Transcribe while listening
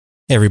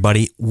Hey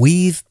everybody,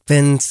 we've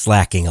been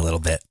slacking a little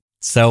bit.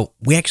 So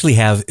we actually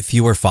have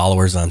fewer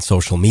followers on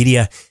social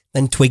media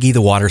than Twiggy the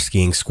water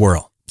skiing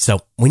squirrel. So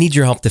we need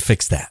your help to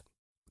fix that.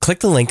 Click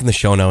the link in the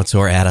show notes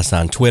or add us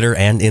on Twitter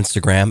and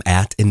Instagram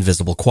at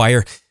Invisible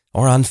Choir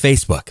or on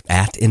Facebook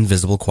at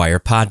Invisible Choir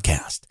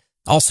Podcast.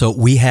 Also,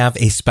 we have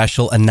a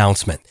special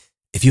announcement.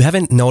 If you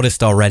haven't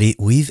noticed already,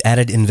 we've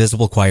added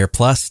Invisible Choir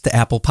Plus to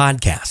Apple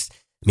Podcasts,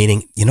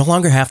 meaning you no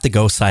longer have to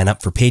go sign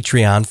up for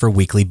Patreon for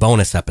weekly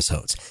bonus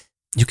episodes.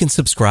 You can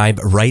subscribe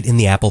right in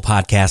the Apple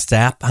Podcasts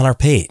app on our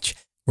page,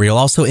 where you'll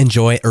also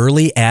enjoy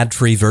early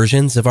ad-free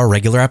versions of our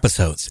regular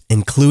episodes,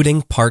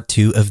 including part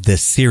 2 of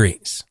this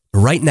series.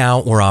 Right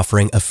now, we're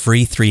offering a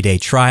free 3-day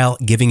trial,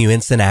 giving you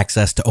instant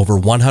access to over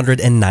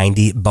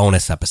 190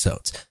 bonus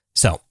episodes.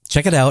 So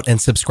check it out and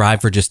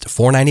subscribe for just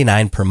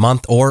 $4.99 per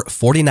month or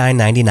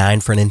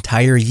 $49.99 for an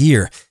entire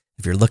year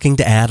if you're looking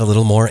to add a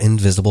little more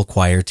Invisible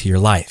Choir to your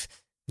life.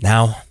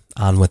 Now,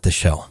 on with the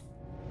show.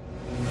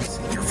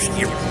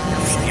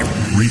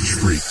 Reach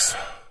Freaks.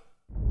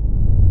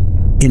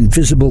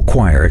 Invisible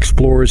Choir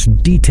explores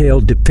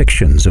detailed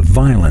depictions of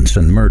violence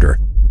and murder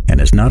and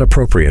is not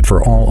appropriate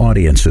for all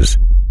audiences.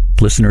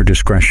 Listener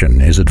discretion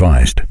is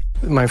advised.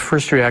 My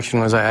first reaction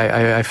was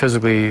I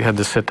physically had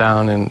to sit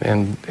down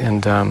and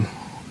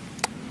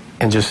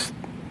just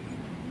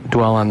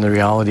dwell on the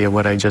reality of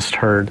what I just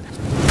heard.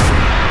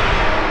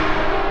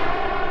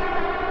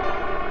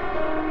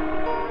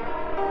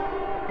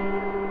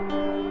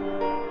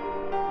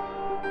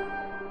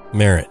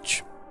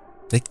 Marriage.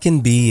 It can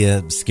be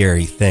a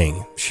scary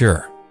thing,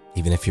 sure.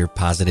 Even if you're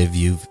positive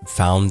you've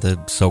found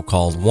the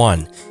so-called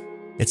one,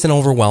 it's an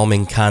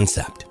overwhelming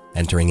concept,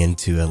 entering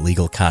into a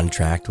legal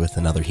contract with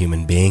another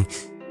human being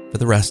for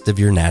the rest of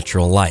your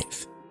natural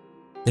life.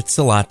 It's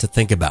a lot to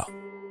think about.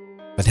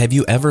 But have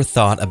you ever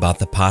thought about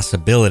the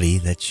possibility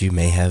that you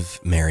may have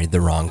married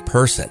the wrong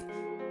person?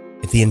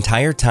 If the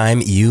entire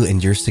time you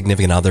and your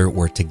significant other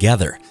were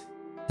together,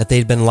 that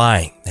they'd been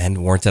lying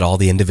and weren't at all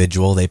the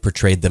individual they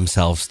portrayed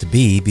themselves to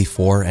be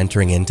before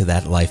entering into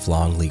that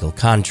lifelong legal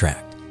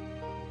contract.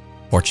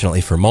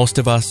 Fortunately for most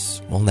of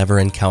us, we'll never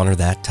encounter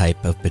that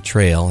type of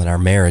betrayal in our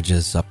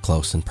marriages up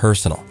close and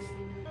personal.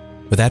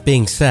 With that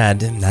being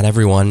said, not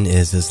everyone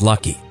is as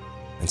lucky,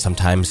 and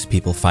sometimes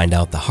people find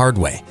out the hard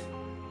way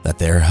that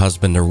their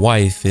husband or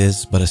wife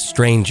is but a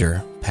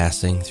stranger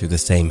passing through the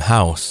same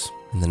house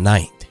in the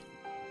night.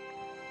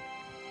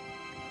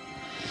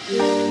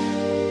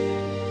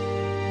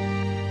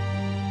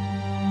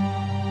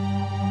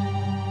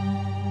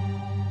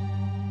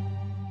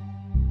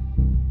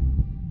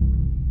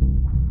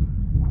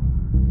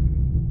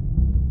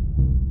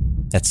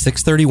 At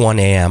 6:31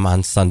 a.m.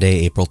 on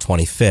Sunday, April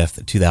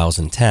 25th,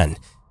 2010,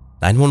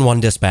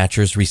 911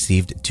 dispatchers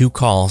received 2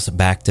 calls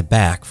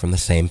back-to-back from the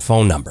same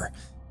phone number.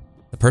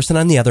 The person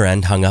on the other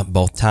end hung up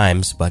both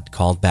times, but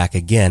called back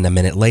again a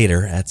minute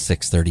later at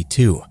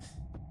 6:32.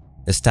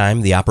 This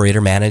time, the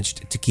operator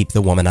managed to keep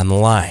the woman on the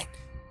line.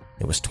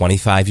 It was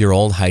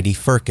 25-year-old Heidi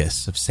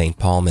Furcus of St.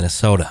 Paul,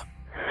 Minnesota.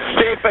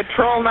 State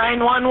Patrol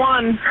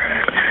 911.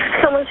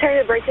 Someone's trying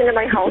to break into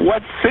my home.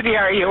 What city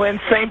are you in,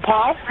 St.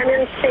 Paul? I'm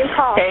in St.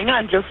 Paul. Hang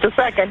on just a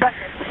second.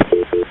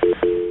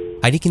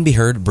 Heidi can be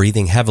heard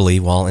breathing heavily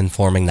while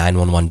informing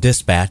 911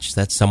 dispatch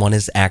that someone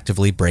is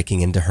actively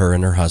breaking into her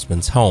and her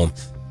husband's home,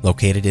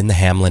 located in the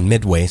Hamlin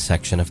Midway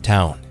section of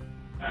town.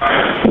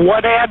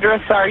 What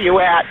address are you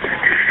at?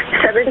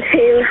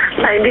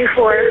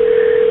 1794.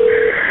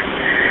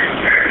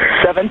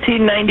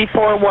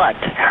 1794 what?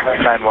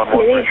 911,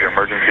 where's your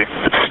emergency?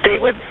 Stay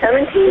with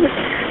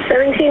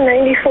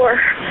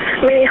 1794.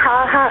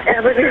 Minnehaha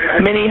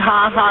Avenue.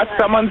 Minnehaha.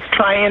 Someone's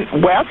trying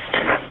west?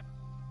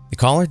 The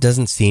caller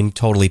doesn't seem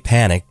totally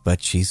panicked,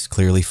 but she's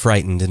clearly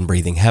frightened and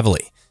breathing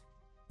heavily.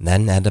 And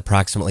then at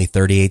approximately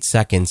 38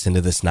 seconds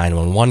into this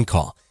 911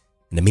 call,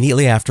 and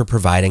immediately after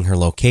providing her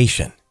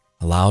location,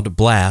 a loud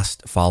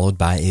blast followed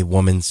by a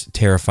woman's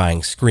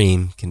terrifying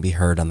scream can be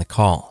heard on the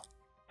call.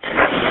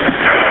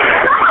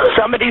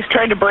 Somebody's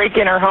trying to break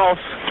in her house.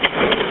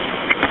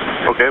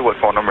 Okay, what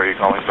phone number are you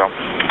calling from?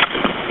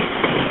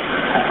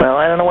 Well,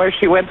 I don't know where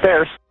she went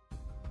there.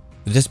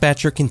 The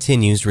dispatcher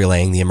continues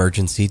relaying the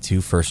emergency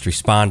to first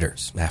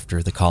responders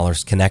after the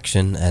caller's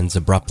connection ends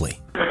abruptly.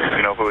 Do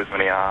you know if it was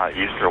Minnehaha,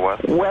 east or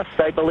west? West,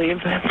 I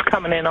believe. It's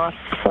coming in off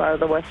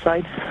the west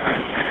side.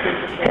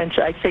 And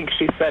I think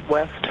she said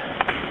west.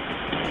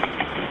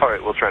 All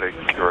right, we'll try to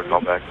give her a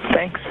call back.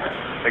 Thanks.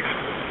 Thanks.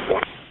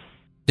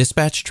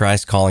 Dispatch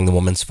tries calling the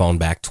woman's phone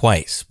back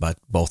twice, but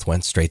both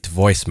went straight to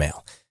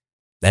voicemail.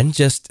 Then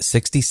just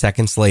 60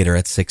 seconds later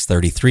at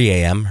 6:33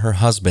 a.m., her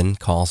husband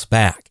calls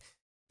back,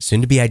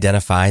 soon to be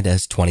identified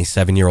as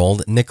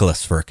 27-year-old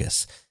Nicholas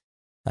Furcus.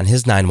 On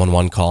his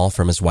 911 call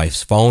from his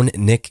wife's phone,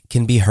 Nick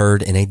can be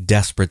heard in a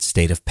desperate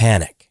state of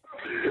panic.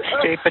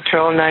 State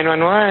Patrol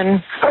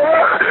 911.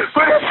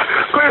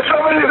 Please,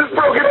 somebody just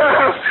broke it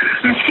out.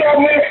 You shot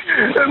me.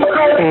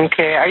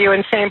 Okay, are you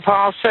in St.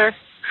 Paul, sir?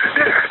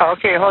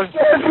 Okay,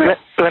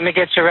 let me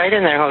get you right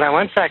in there. Hold on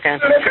one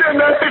second.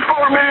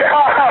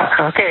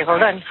 Okay,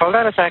 hold on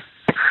a sec.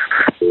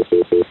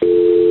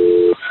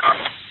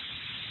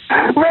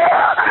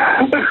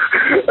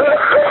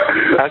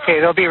 Okay,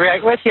 they'll be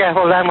right with you.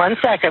 Hold on 1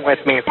 second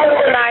with me.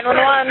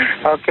 911.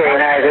 Okay,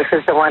 hi, this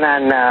is the one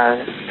on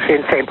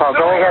in St. Paul.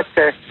 Go ahead,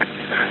 sir.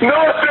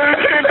 No, sir.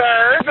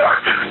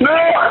 No.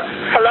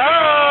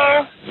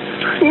 Hello?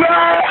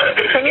 No.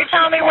 Can you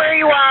tell me where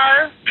you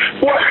are?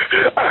 What?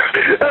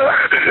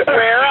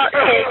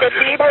 Take a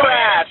deep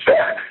breath.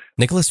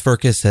 Nicholas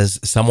Firkus has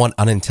somewhat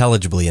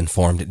unintelligibly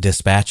informed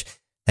dispatch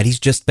that he's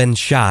just been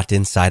shot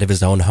inside of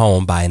his own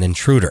home by an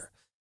intruder.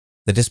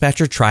 The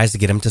dispatcher tries to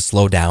get him to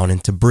slow down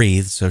and to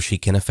breathe so she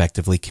can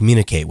effectively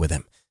communicate with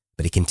him,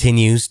 but he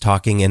continues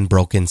talking in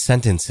broken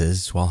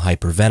sentences while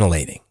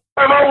hyperventilating.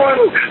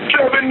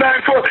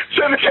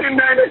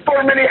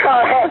 794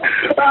 Minnehaha.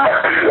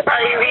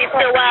 Are you east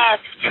or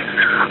west?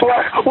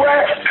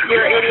 West.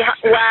 You're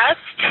west?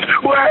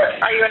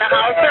 West. Are you in a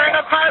house or an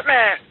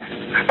apartment?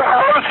 A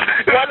house.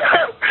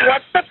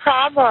 What's the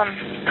problem?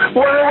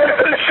 When I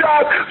was been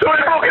shot, so I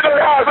broke into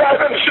the house. I've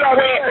been shot.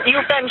 Wait,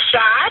 you've been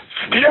shot?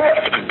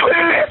 Yes,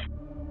 please.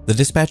 The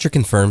dispatcher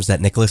confirms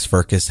that Nicholas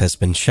Firkus has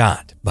been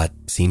shot, but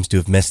seems to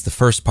have missed the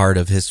first part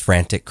of his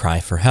frantic cry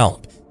for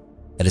help.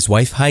 That his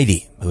wife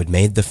Heidi, who had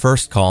made the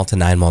first call to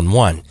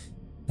 911,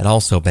 had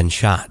also been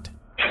shot.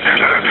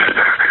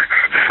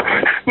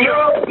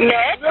 No.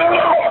 Nick?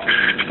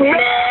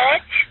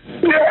 Nick?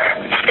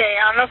 Stay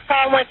on the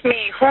phone with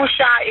me. Who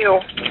shot you?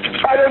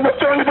 I don't know.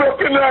 Someone broke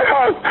into my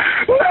house.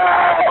 No.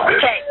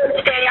 Okay,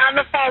 stay on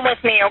the phone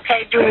with me,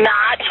 okay? Do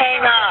not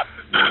hang up.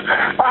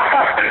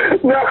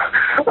 No.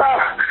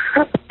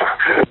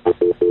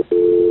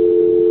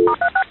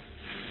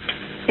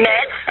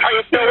 Nick, are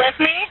you still with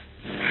me?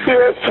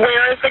 Yes.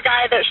 Where is the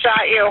guy that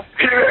shot you?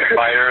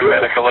 Fire and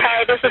medical.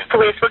 Hi, this is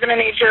police. We're going to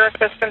need your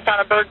assistance on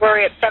a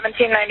burglary at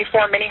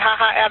 1794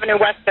 Minnehaha Avenue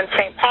West in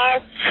St.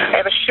 Paul. I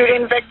have a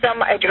shooting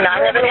victim. I do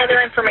not have any other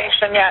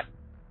information yet.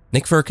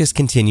 Nick Firkus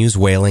continues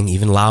wailing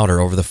even louder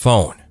over the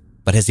phone,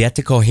 but has yet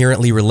to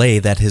coherently relay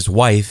that his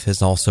wife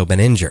has also been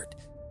injured.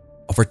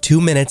 Over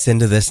 2 minutes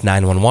into this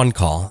 911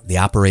 call, the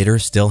operator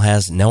still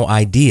has no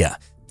idea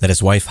that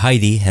his wife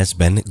Heidi has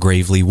been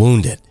gravely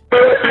wounded.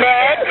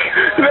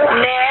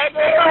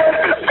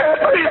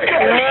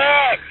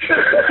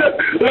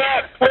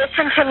 Nick,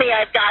 listen to me.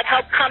 I've got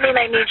help coming.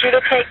 I need you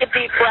to take a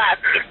deep breath.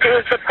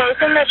 Is the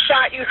person that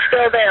shot you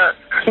still there?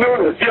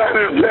 No, yeah.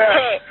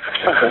 Okay,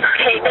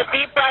 take a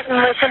deep breath and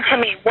listen to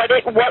me. What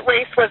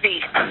race was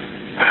he?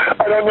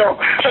 I don't know.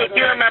 Okay, do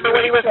you remember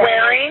what he was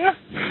wearing?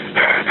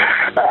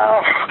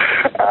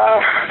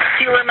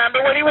 Do you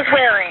remember what he was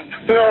wearing?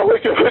 No,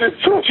 like a hooded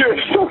sweatshirt.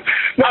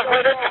 A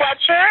hooded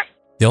sweatshirt?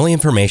 The only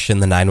information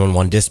the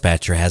 911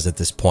 dispatcher has at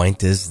this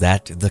point is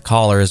that the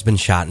caller has been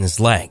shot in his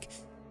leg,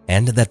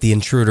 and that the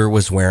intruder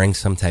was wearing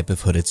some type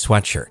of hooded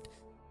sweatshirt.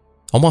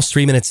 Almost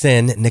 3 minutes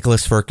in,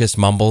 Nicholas Firkus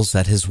mumbles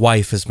that his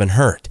wife has been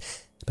hurt,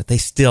 but they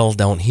still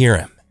don't hear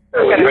him.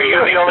 Are you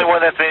the only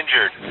one that's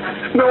injured?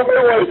 No,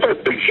 my wife, I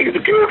think she's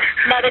good.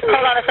 Medic,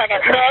 hold on a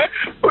second.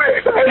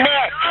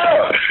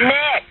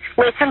 Nick,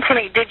 listen to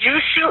me. Did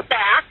you shoot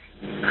back?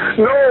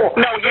 No.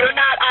 No, you're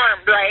not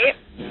armed, right?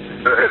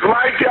 It's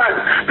my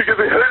gun, because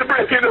I heard a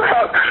break into the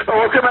house. I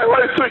woke up my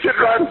wife so we could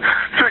run to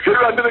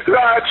the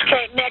garage.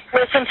 Okay, Nick,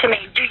 listen to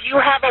me. Do you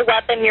have a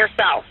weapon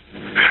yourself?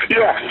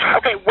 Yes.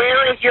 Okay,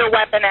 where is your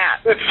weapon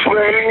at? It's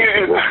laying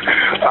in the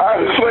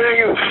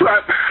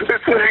front.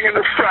 It's laying in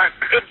the front.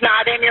 It's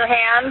not in your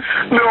hand?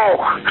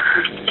 No.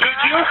 Did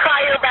you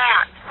fire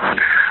back?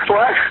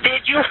 What?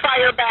 Did you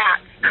fire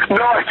back?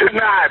 No, I did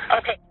not.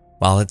 Okay.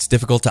 While it's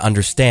difficult to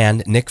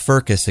understand, Nick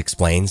Firkus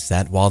explains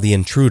that while the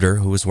intruder,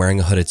 who was wearing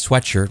a hooded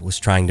sweatshirt, was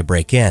trying to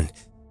break in,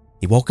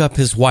 he woke up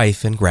his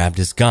wife and grabbed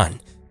his gun.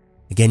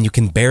 Again, you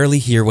can barely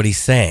hear what he's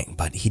saying,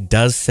 but he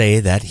does say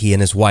that he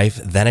and his wife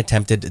then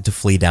attempted to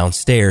flee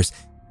downstairs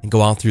and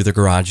go out through the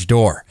garage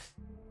door.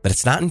 But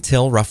it's not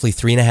until roughly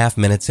 3.5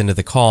 minutes into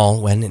the call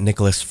when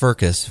Nicholas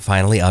Firkus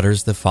finally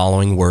utters the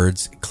following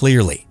words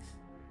clearly.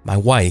 "My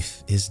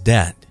wife is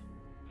dead."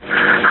 The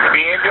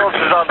ambulance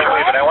is on the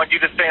way, but I want you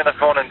to stay on the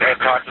phone and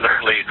talk to the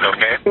police,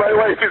 okay? My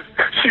wife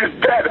she's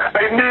dead.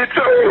 I need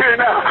someone here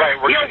now.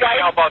 Right, we're going to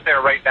help out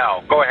there right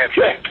now. Go ahead,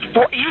 please.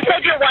 You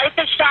said your wife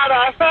is shot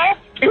also?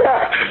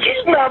 Yeah,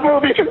 she's not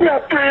moving. She's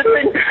not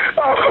breathing.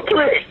 Oh,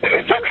 please.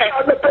 Okay.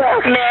 On the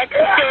back. Nick,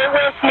 stay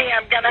with me.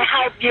 I'm going to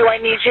help you. I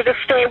need you to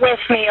stay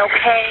with me,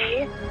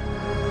 okay?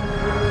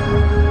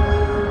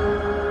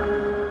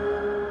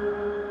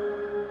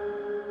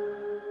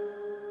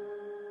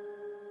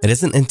 It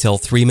isn't until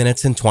 3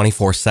 minutes and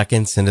 24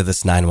 seconds into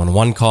this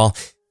 911 call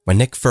when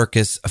Nick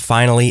Firkus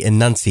finally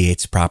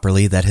enunciates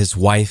properly that his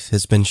wife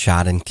has been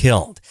shot and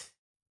killed.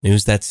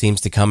 News that seems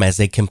to come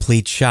as a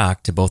complete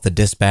shock to both the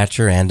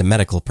dispatcher and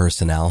medical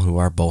personnel who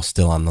are both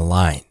still on the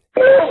line.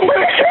 Nick,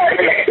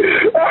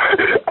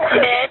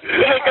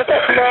 take a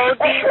slow,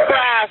 deep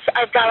breath.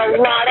 I've got a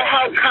lot of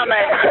help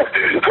coming.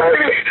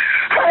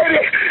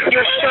 Heidi.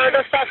 You're sure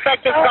the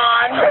suspect is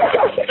gone?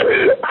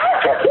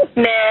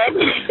 Nick?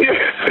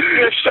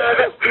 You're sure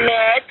that...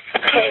 Nick,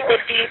 take a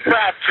deep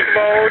breath.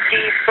 Slow,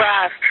 deep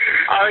breath.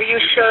 Are you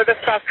sure the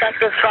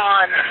suspect is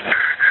gone?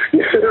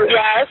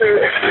 Yes?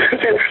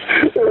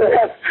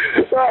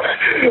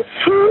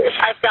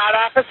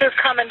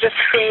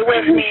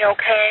 with me,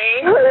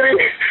 okay?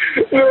 Heidi,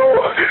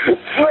 no.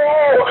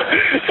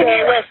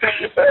 Stay with me.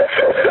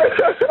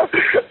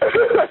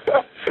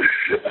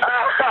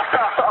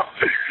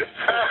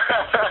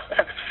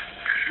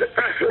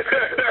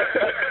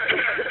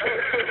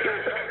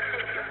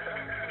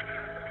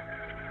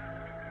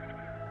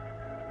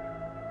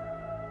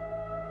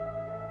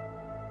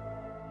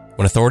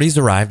 When authorities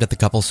arrived at the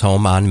couple's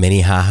home on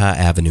Minnehaha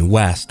Avenue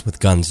West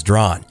with guns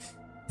drawn,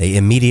 they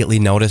immediately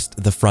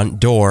noticed the front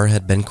door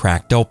had been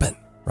cracked open,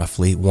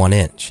 roughly 1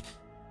 inch.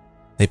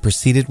 They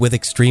proceeded with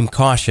extreme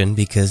caution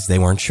because they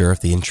weren't sure if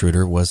the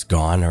intruder was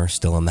gone or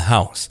still in the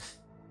house.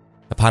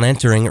 Upon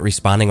entering,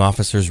 responding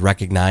officers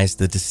recognized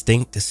the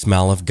distinct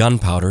smell of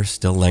gunpowder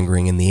still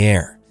lingering in the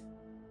air.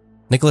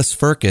 Nicholas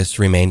Firkus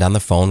remained on the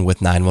phone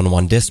with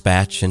 911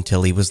 dispatch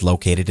until he was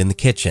located in the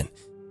kitchen,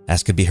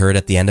 as could be heard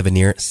at the end of a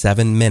near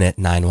 7-minute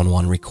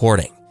 911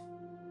 recording.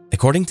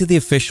 According to the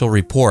official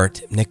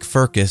report, Nick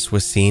Firkus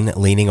was seen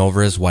leaning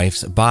over his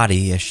wife's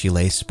body as she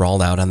lay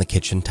sprawled out on the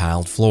kitchen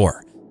tiled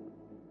floor.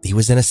 He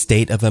was in a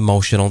state of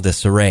emotional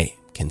disarray,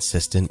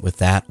 consistent with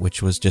that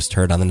which was just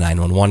heard on the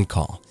 911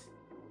 call.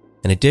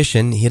 In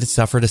addition, he had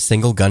suffered a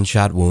single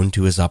gunshot wound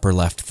to his upper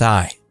left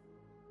thigh.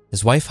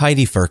 His wife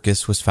Heidi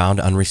Firkus was found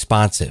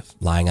unresponsive,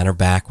 lying on her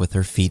back with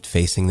her feet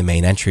facing the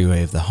main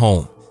entryway of the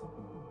home.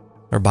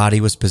 Her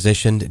body was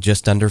positioned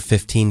just under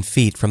 15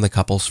 feet from the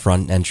couple's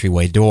front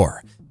entryway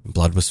door.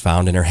 Blood was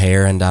found in her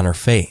hair and on her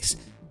face,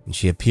 and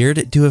she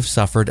appeared to have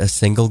suffered a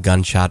single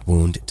gunshot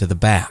wound to the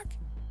back.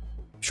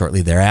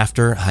 Shortly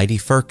thereafter, Heidi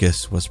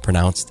Firkus was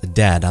pronounced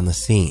dead on the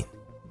scene,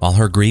 while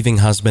her grieving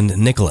husband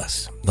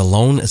Nicholas, the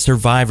lone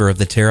survivor of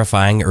the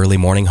terrifying early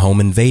morning home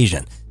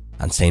invasion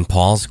on St.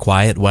 Paul's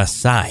quiet west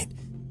side,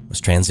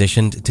 was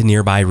transitioned to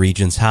nearby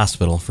Regions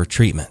Hospital for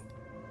treatment.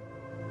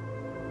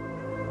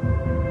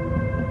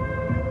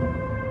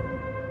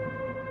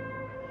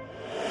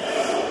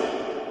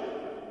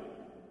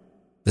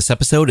 This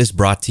episode is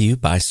brought to you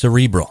by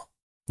Cerebral.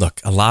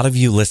 Look, a lot of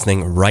you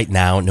listening right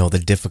now know the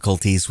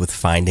difficulties with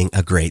finding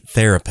a great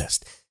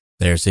therapist.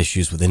 There's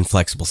issues with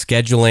inflexible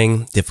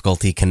scheduling,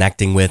 difficulty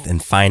connecting with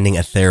and finding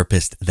a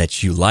therapist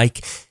that you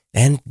like,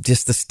 and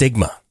just the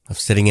stigma of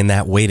sitting in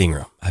that waiting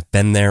room. I've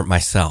been there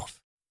myself.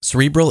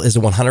 Cerebral is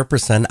a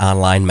 100%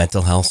 online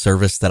mental health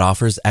service that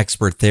offers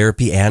expert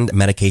therapy and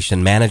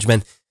medication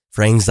management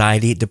for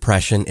anxiety,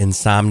 depression,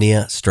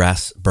 insomnia,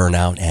 stress,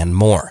 burnout, and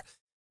more.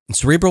 And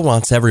Cerebral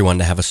wants everyone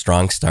to have a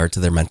strong start to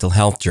their mental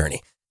health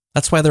journey.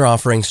 That's why they're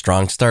offering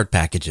Strong Start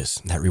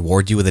packages that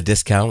reward you with a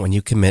discount when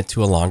you commit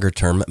to a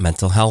longer-term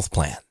mental health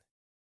plan.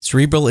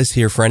 Cerebral is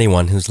here for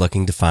anyone who's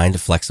looking to find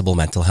flexible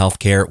mental health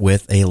care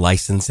with a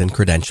licensed and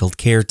credentialed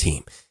care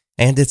team.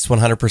 And it's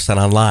 100%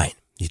 online.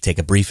 You take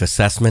a brief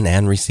assessment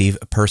and receive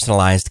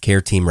personalized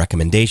care team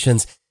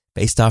recommendations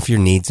based off your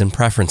needs and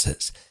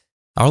preferences.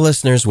 Our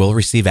listeners will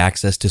receive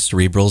access to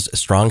Cerebral's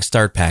Strong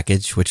Start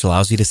package, which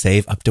allows you to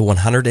save up to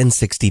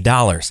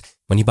 $160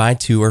 when you buy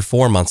 2 or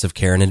 4 months of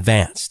care in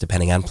advance,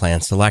 depending on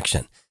plan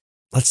selection.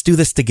 Let's do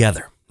this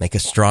together. Make a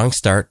strong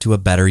start to a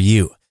better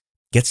you.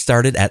 Get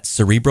started at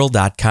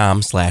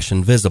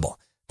Cerebral.com/invisible.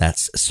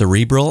 That's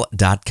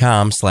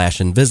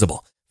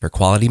Cerebral.com/invisible for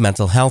quality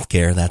mental health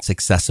care that's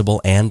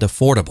accessible and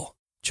affordable.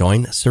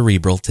 Join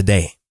Cerebral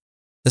today.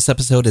 This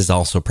episode is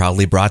also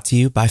proudly brought to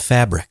you by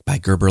Fabric by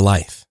Gerber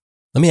Life.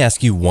 Let me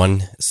ask you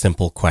one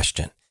simple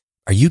question.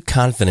 Are you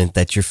confident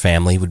that your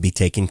family would be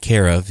taken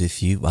care of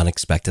if you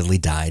unexpectedly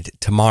died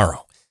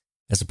tomorrow?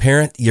 As a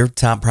parent, your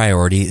top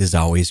priority is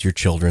always your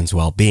children's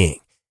well-being.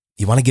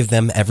 You want to give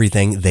them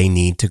everything they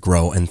need to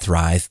grow and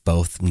thrive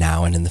both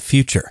now and in the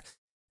future.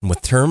 And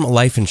with term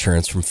life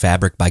insurance from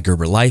Fabric by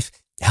Gerber Life,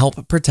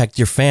 help protect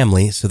your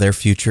family so their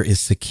future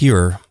is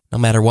secure no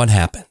matter what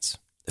happens.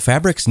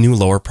 Fabric's new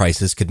lower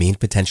prices could mean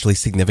potentially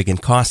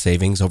significant cost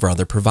savings over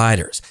other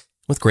providers,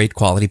 with great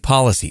quality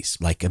policies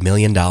like $1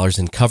 million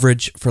in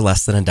coverage for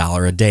less than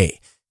 $1 a day.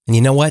 And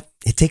you know what?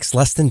 It takes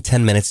less than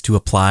 10 minutes to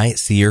apply,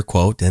 see your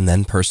quote, and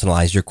then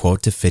personalize your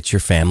quote to fit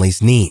your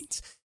family's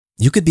needs.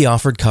 You could be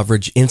offered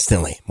coverage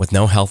instantly with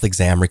no health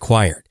exam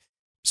required.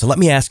 So let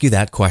me ask you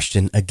that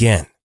question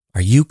again.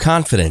 Are you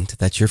confident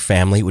that your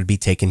family would be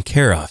taken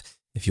care of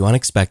if you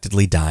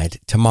unexpectedly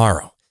died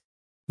tomorrow?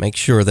 Make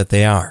sure that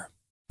they are.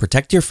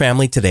 Protect your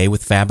family today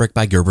with Fabric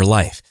by Gerber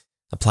Life.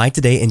 Apply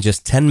today in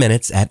just 10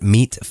 minutes at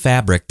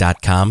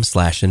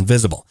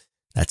meetfabric.com/invisible.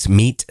 That's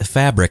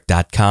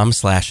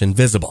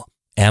meetfabric.com/invisible.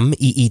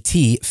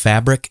 MEET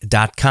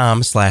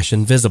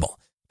fabric.com/invisible.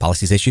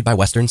 Policies issued by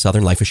Western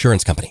Southern Life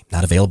Assurance Company.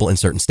 Not available in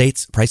certain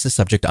states. Prices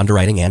subject to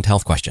underwriting and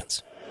health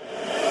questions.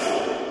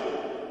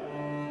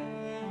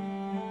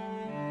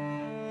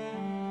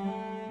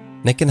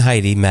 Nick and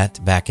Heidi met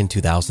back in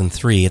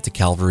 2003 at the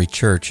Calvary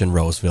Church in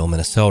Roseville,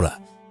 Minnesota.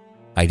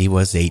 Heidi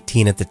was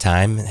 18 at the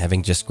time,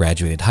 having just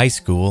graduated high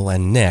school,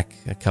 and Nick,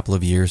 a couple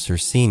of years her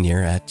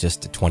senior at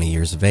just 20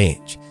 years of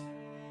age.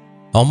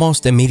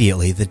 Almost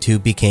immediately, the two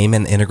became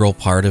an integral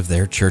part of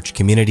their church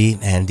community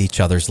and each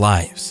other's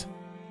lives.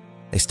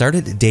 They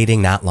started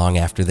dating not long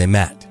after they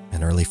met,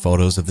 and early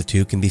photos of the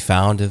two can be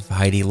found of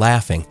Heidi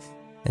laughing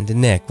and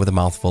Nick with a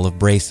mouthful of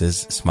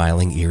braces,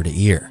 smiling ear to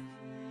ear.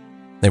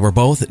 They were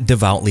both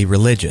devoutly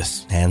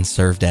religious and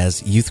served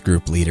as youth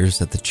group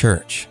leaders at the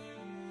church.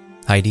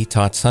 Heidi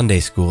taught Sunday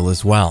school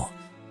as well.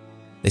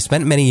 They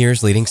spent many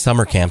years leading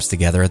summer camps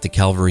together at the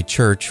Calvary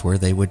Church, where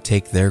they would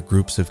take their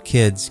groups of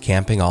kids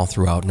camping all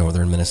throughout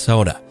northern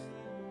Minnesota.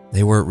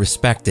 They were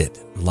respected,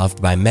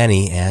 loved by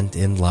many, and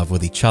in love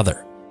with each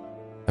other.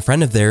 A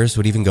friend of theirs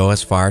would even go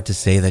as far to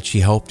say that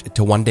she hoped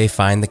to one day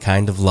find the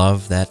kind of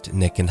love that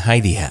Nick and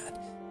Heidi had,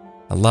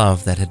 a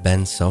love that had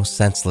been so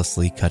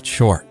senselessly cut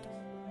short.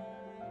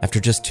 After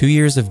just 2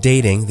 years of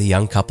dating, the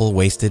young couple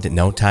wasted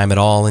no time at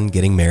all in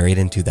getting married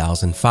in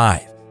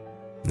 2005.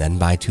 Then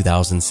by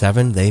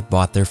 2007, they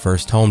bought their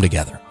first home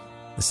together,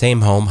 the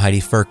same home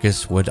Heidi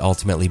Firkus would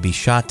ultimately be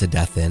shot to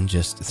death in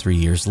just 3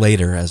 years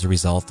later as a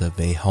result of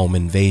a home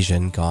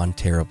invasion gone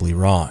terribly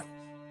wrong.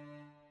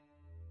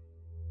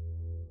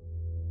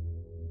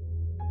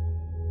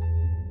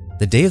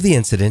 The day of the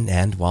incident,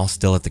 and while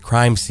still at the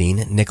crime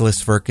scene,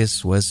 Nicholas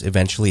Firkus was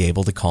eventually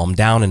able to calm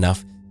down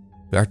enough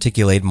to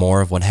articulate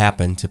more of what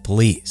happened to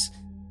police.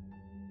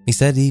 He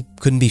said he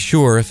couldn't be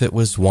sure if it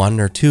was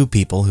 1 or 2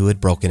 people who had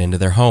broken into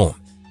their home.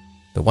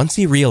 But once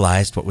he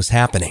realized what was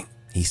happening,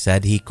 he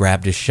said he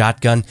grabbed his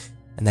shotgun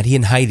and that he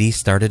and Heidi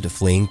started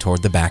fleeing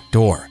toward the back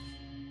door.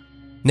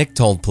 Nick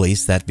told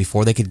police that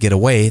before they could get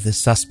away, the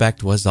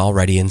suspect was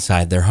already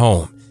inside their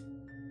home.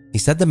 He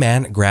said the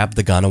man grabbed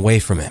the gun away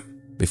from him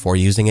before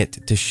using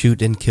it to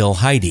shoot and kill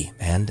Heidi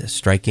and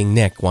striking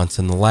Nick once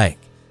in the leg.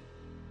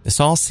 This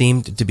all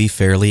seemed to be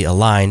fairly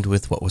aligned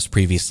with what was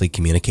previously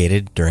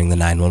communicated during the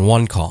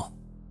 911 call.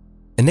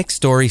 And Nick's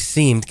story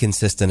seemed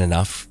consistent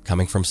enough,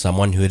 coming from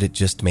someone who had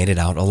just made it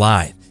out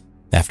alive,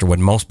 after what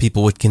most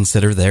people would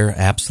consider their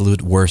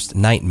absolute worst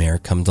nightmare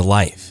come to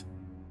life.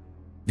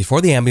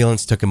 Before the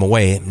ambulance took him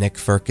away, Nick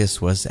Firkus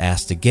was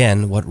asked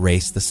again what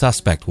race the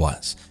suspect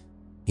was.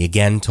 He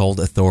again told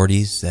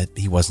authorities that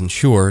he wasn't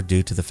sure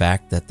due to the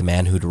fact that the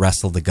man who'd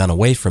wrestled the gun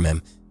away from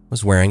him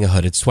was wearing a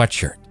hooded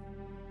sweatshirt.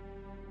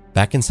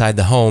 Back inside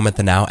the home at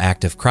the now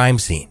active crime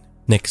scene,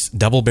 Nick's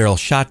double-barrel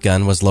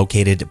shotgun was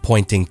located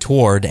pointing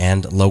toward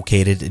and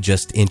located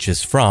just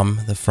inches from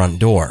the front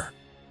door.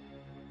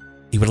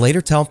 He would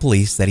later tell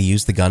police that he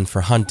used the gun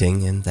for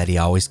hunting and that he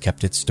always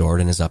kept it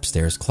stored in his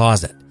upstairs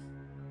closet.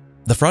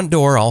 The front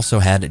door also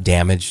had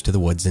damage to the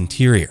wood's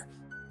interior,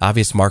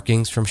 obvious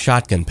markings from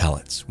shotgun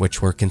pellets,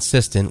 which were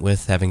consistent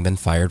with having been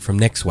fired from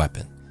Nick's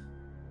weapon.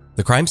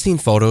 The crime scene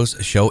photos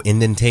show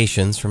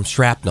indentations from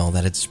shrapnel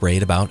that had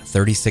sprayed about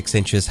 36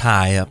 inches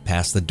high up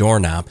past the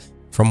doorknob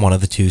from one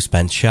of the 2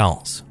 spent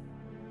shells.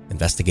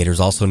 Investigators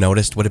also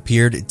noticed what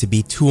appeared to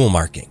be tool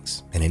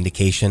markings, an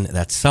indication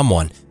that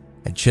someone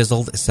had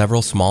chiseled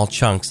several small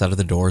chunks out of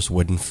the door's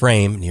wooden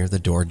frame near the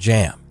door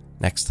jamb,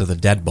 next to the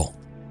deadbolt.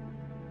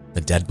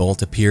 The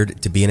deadbolt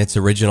appeared to be in its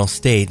original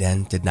state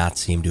and did not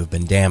seem to have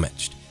been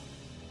damaged.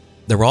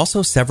 There were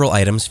also several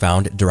items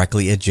found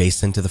directly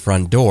adjacent to the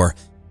front door,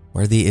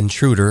 where the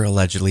intruder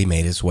allegedly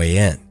made his way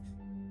in.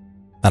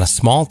 On a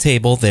small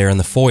table there in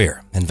the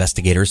foyer,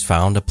 investigators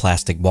found a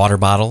plastic water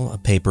bottle, a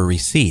paper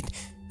receipt,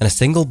 and a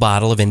single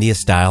bottle of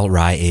India-style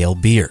rye ale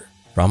beer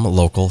from a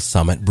local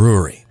Summit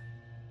brewery.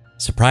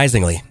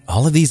 Surprisingly,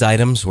 all of these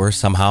items were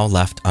somehow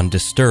left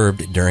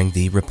undisturbed during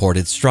the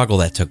reported struggle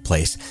that took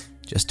place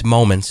just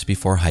moments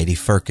before Heidi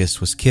Firkus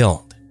was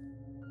killed.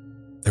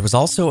 There was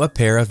also a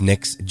pair of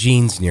Nick's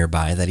jeans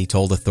nearby that he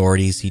told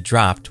authorities he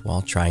dropped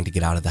while trying to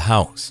get out of the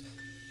house.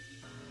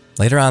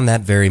 Later on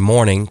that very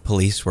morning,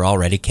 police were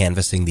already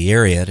canvassing the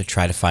area to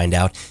try to find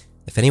out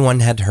if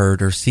anyone had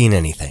heard or seen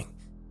anything.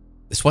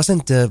 This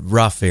wasn't a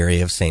rough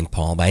area of St.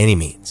 Paul by any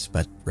means,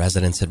 but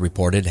residents had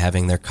reported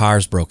having their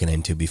cars broken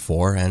into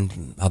before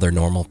and other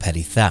normal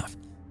petty theft,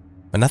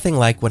 but nothing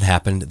like what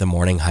happened the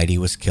morning Heidi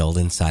was killed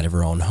inside of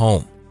her own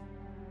home.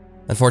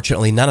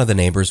 Unfortunately, none of the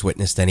neighbors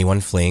witnessed anyone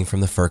fleeing from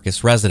the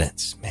Firkus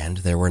residence, and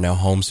there were no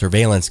home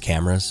surveillance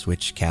cameras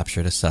which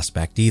captured a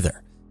suspect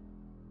either.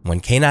 When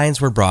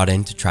canines were brought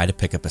in to try to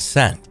pick up a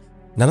scent,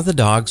 none of the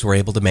dogs were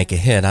able to make a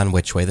hit on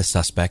which way the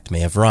suspect may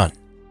have run.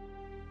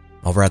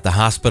 Over at the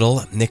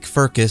hospital, Nick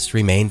Firkus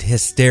remained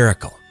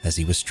hysterical as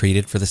he was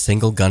treated for the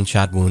single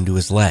gunshot wound to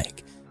his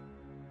leg.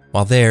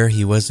 While there,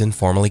 he was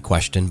informally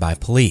questioned by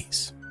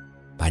police.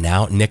 By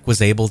now, Nick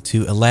was able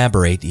to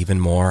elaborate even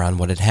more on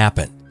what had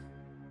happened.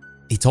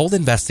 He told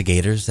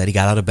investigators that he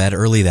got out of bed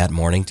early that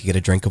morning to get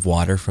a drink of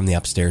water from the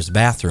upstairs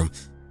bathroom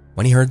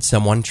when he heard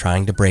someone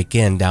trying to break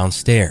in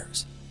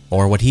downstairs,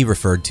 or what he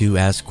referred to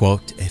as,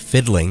 quote, a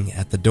fiddling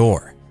at the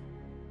door.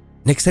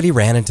 Nick said he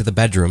ran into the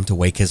bedroom to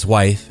wake his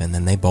wife, and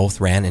then they both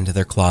ran into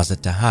their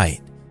closet to hide.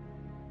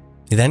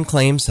 He then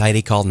claims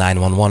Heidi called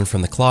 911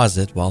 from the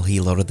closet while he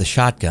loaded the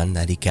shotgun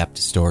that he kept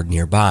stored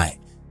nearby.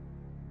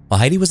 While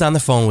Heidi was on the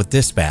phone with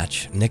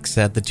dispatch, Nick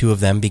said the 2 of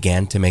them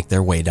began to make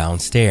their way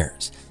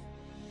downstairs.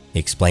 He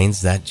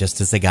explains that just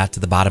as they got to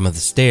the bottom of the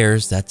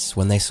stairs, that's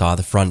when they saw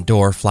the front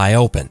door fly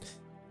open,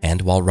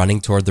 and while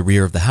running toward the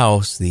rear of the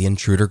house, the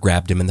intruder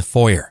grabbed him in the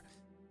foyer.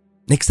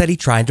 Nick said he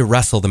tried to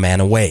wrestle the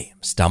man away,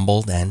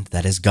 stumbled, and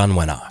that his gun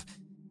went off.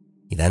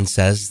 He then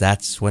says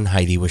that's when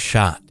Heidi was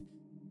shot.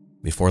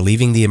 Before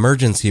leaving the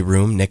emergency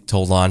room, Nick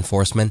told law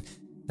enforcement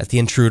that the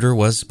intruder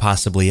was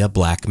possibly a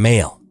black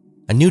male,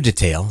 a new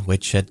detail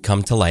which had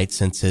come to light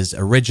since his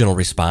original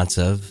response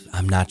of,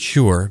 "I'm not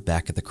sure,"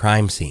 back at the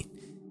crime scene.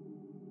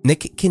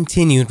 Nick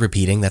continued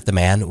repeating that the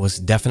man was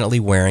definitely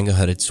wearing a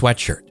hooded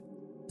sweatshirt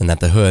and that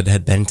the hood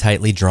had been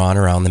tightly drawn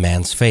around the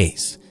man's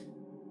face.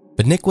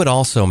 But Nick would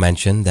also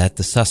mention that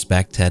the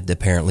suspect had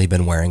apparently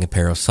been wearing a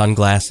pair of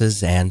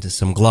sunglasses and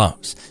some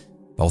gloves,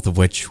 both of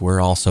which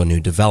were also new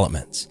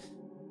developments.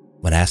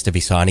 When asked if he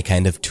saw any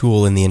kind of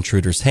tool in the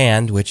intruder's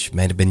hand, which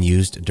might have been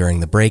used during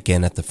the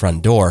break-in at the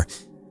front door,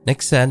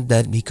 Nick said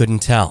that he couldn't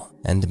tell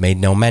and made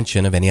no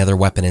mention of any other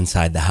weapon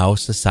inside the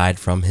house aside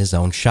from his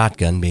own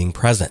shotgun being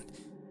present,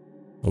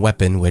 a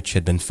weapon which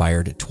had been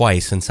fired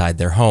twice inside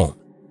their home,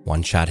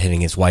 one shot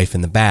hitting his wife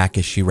in the back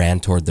as she ran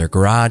toward their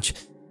garage,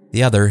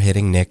 the other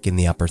hitting Nick in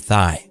the upper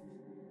thigh.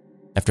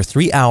 After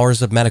 3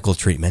 hours of medical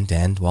treatment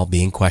and while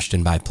being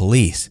questioned by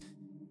police,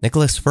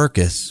 Nicholas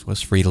Firkus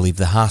was free to leave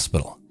the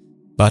hospital.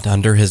 But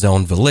under his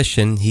own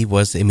volition, he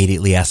was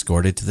immediately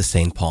escorted to the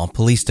St. Paul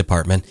Police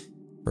Department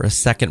for a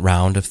second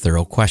round of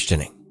thorough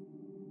questioning.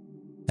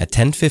 At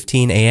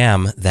 10:15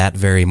 a.m. that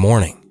very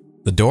morning,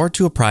 the door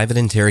to a private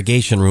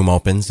interrogation room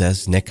opens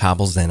as Nick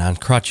hobbles in on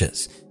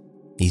crutches.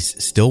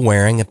 He's still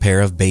wearing a pair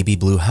of baby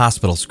blue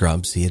hospital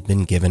scrubs he had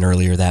been given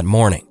earlier that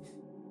morning.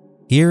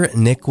 Here,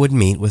 Nick would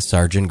meet with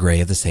Sergeant Gray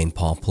of the St.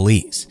 Paul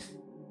Police.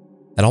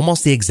 At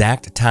almost the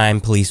exact time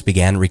police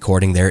began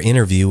recording their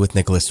interview with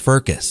Nicholas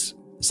Firkus,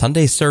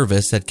 Sunday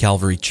service at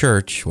Calvary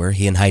Church, where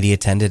he and Heidi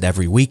attended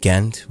every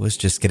weekend, was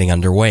just getting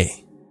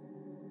underway.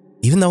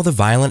 Even though the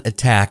violent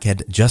attack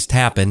had just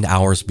happened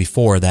hours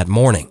before that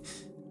morning,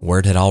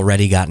 word had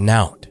already gotten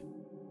out.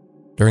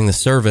 During the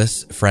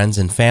service, friends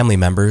and family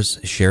members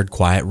shared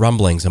quiet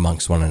rumblings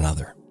amongst one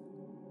another,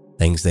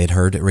 things they'd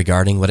heard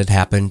regarding what had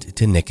happened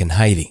to Nick and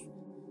Heidi.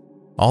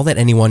 All that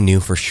anyone knew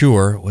for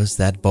sure was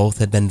that both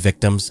had been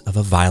victims of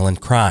a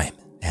violent crime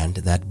and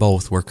that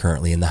both were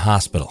currently in the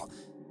hospital.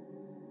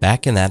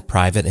 Back in that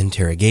private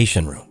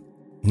interrogation room,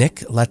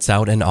 Nick lets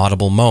out an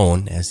audible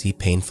moan as he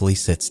painfully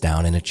sits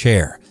down in a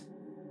chair.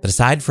 But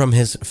aside from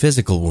his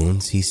physical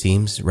wounds, he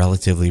seems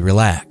relatively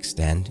relaxed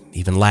and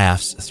even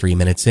laughs 3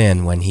 minutes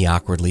in when he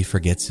awkwardly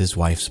forgets his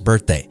wife's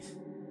birthday,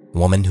 the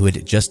woman who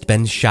had just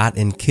been shot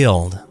and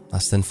killed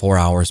less than 4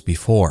 hours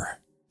before.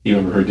 You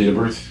remember her date of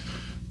birth?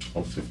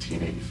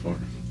 12/15/84.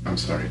 I'm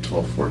sorry,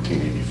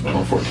 12/14/84.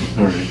 12/14,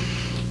 all right.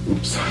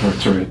 Oops,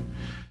 that's all right.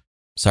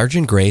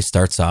 Sergeant Gray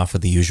starts off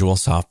with the usual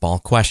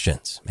softball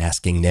questions,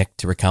 asking Nick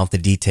to recount the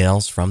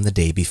details from the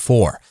day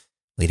before,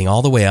 leading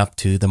all the way up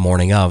to the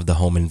morning of the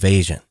home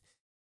invasion.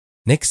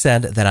 Nick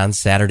said that on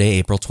Saturday,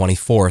 April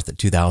 24th,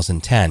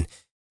 2010,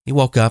 he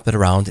woke up at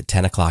around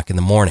 10 o'clock in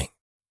the morning.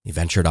 He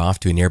ventured off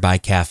to a nearby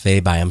cafe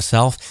by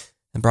himself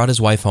and brought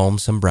his wife home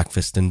some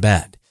breakfast in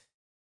bed.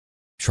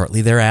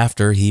 Shortly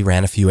thereafter, he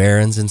ran a few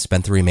errands and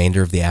spent the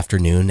remainder of the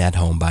afternoon at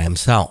home by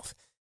himself.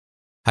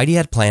 Heidi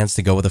had plans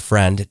to go with a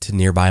friend to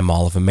nearby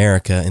Mall of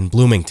America in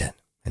Bloomington,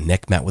 and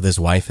Nick met with his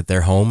wife at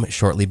their home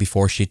shortly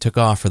before she took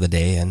off for the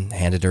day and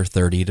handed her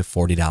 $30 to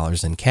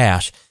 $40 in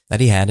cash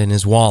that he had in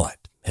his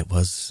wallet. It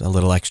was a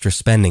little extra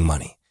spending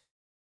money.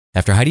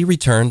 After Heidi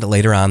returned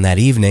later on that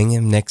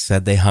evening, Nick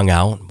said they hung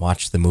out,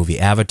 watched the movie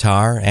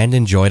Avatar, and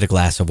enjoyed a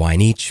glass of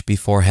wine each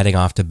before heading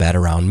off to bed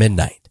around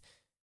midnight.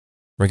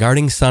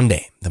 Regarding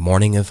Sunday, the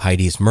morning of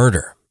Heidi's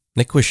murder,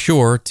 Nick was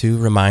sure to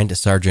remind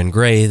Sergeant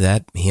Gray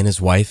that he and his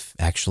wife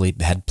actually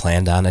had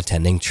planned on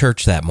attending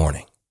church that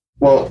morning.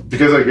 Well,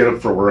 because I get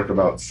up for work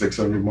about 6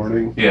 every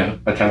morning, Yeah.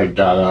 I kind of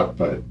got up,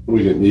 but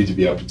we didn't need to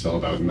be up until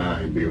about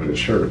 9 to go to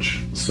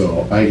church.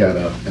 So I got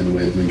up and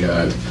went and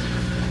got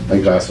a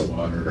glass of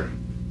water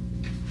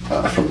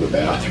from the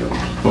bathroom.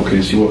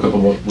 Okay, so you woke up at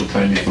what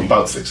time do you think?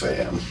 About 6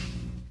 a.m.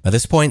 By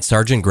this point,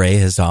 Sergeant Gray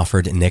has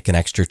offered Nick an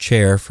extra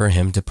chair for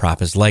him to prop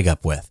his leg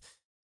up with,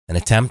 an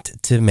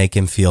attempt to make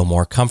him feel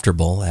more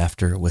comfortable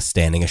after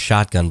withstanding a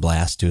shotgun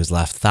blast to his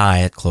left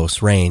thigh at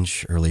close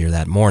range earlier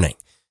that morning.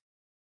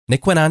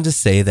 Nick went on to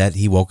say that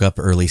he woke up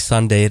early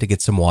Sunday to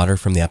get some water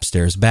from the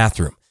upstairs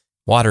bathroom,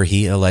 water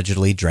he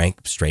allegedly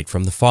drank straight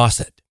from the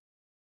faucet.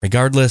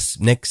 Regardless,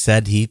 Nick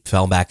said he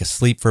fell back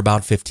asleep for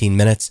about 15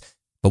 minutes,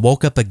 but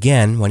woke up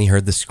again when he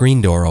heard the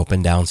screen door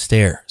open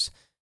downstairs.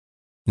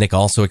 Nick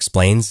also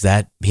explains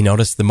that he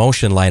noticed the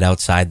motion light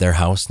outside their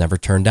house never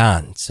turned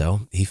on,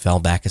 so he fell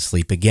back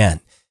asleep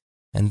again.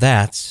 And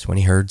that's when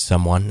he heard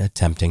someone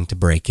attempting to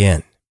break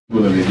in.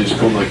 Well, then they just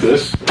go like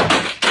this?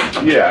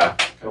 Yeah.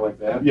 Kind of like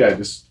that? Yeah,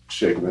 just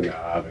shaking the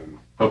knob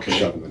and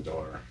shutting the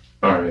door.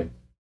 All right.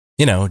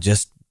 You know,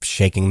 just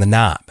shaking the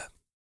knob.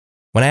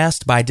 When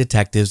asked by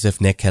detectives if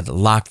Nick had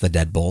locked the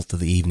deadbolt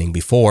the evening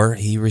before,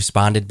 he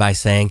responded by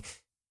saying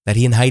that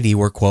he and Heidi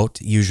were, quote,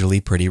 usually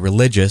pretty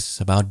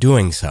religious about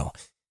doing so,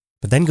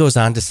 but then goes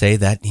on to say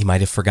that he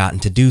might have forgotten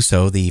to do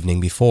so the evening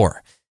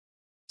before.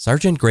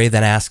 Sergeant Gray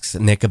then asks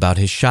Nick about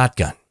his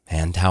shotgun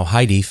and how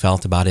Heidi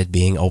felt about it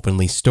being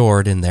openly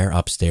stored in their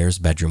upstairs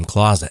bedroom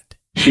closet.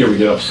 Did she ever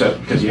get upset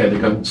because you had the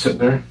gun sitting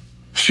there?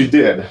 She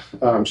did.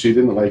 She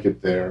didn't like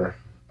it there.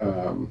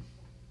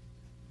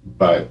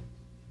 But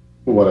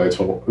what I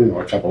told,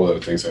 a couple other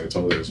things I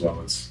told her as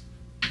well is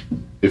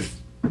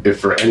if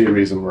for any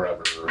reason we're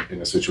ever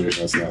in a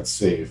situation that's not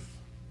safe,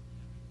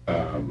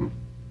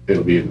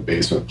 it'll be in the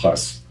basement.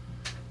 Plus,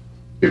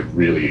 it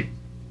really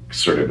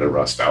started to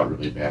rust out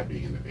really bad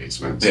being in the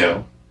basement.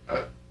 Yeah.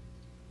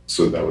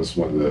 So that was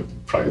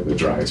probably the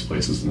driest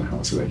places in the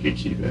house that I could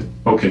keep it.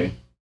 Okay.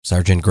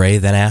 Sergeant Gray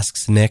then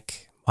asks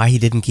Nick why he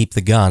didn't keep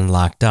the gun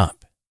locked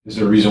up. Is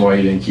there a reason why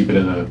you didn't keep it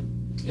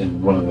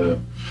in one of the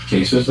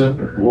cases then?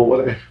 Or?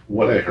 Well,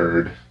 what I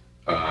heard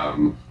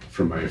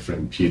from my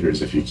friend Peter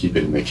is if you keep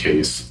it in the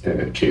case and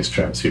it case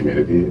traps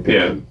humidity, it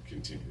can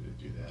continue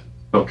to do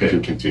that. Okay. It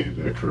can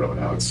continue to corrode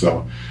out.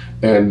 So,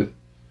 and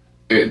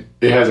it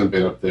hasn't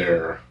been up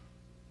there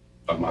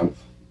a month.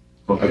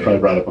 Okay. I probably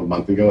brought it up a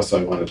month ago, so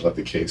I wanted to let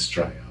the case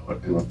dry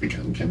out and let the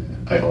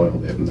gun I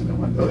oiled it, and then I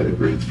wanted to let it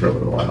breathe for a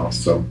little while.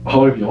 So, how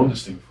long have you owned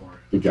this thing for?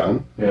 The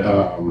gun? Yeah.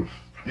 Probably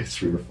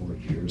 3 or 4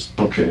 years.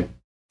 Okay.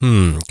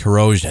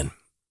 Corrosion.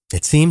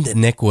 It seemed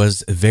Nick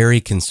was very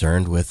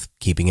concerned with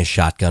keeping his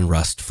shotgun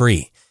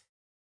rust-free.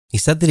 He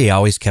said that he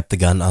always kept the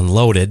gun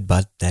unloaded,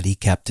 but that he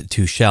kept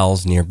 2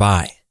 shells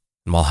nearby.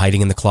 And while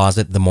hiding in the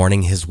closet the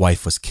morning his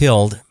wife was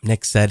killed,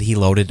 Nick said he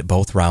loaded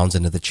both rounds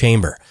into the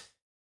chamber.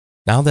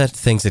 Now that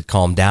things had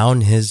calmed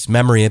down, his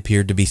memory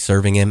appeared to be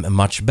serving him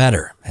much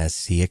better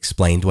as he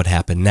explained what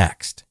happened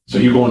next. So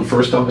you going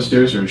first down the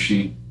stairs, or is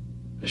she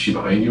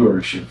behind you, or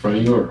is she in front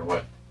of you, or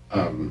what?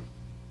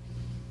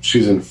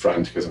 She's in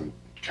front because I'm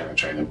kind of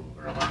trying to move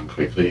her along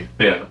quickly.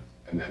 Yeah.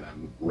 And then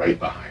I'm right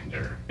behind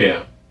her.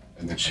 Yeah.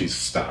 And then she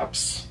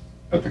stops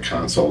at the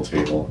console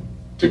table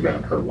to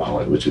grab her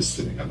wallet, which is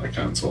sitting on the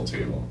console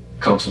table.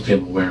 Console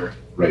table where?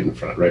 Right in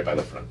front, right by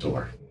the front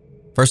door.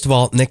 First of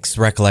all, Nick's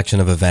recollection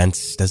of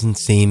events doesn't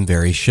seem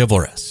very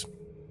chivalrous.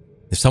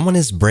 If someone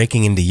is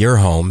breaking into your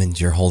home and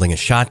you're holding a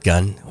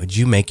shotgun, would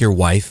you make your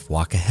wife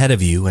walk ahead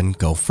of you and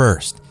go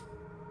first?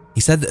 He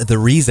said that the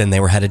reason they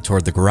were headed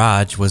toward the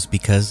garage was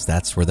because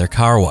that's where their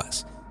car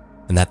was,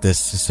 and that this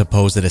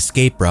supposed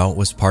escape route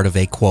was part of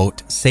a,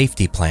 quote,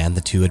 safety plan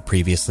the two had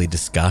previously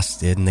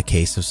discussed in the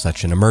case of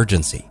such an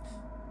emergency.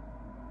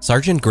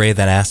 Sergeant Gray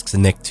then asks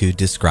Nick to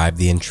describe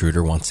the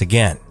intruder once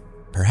again,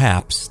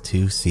 perhaps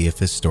to see if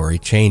his story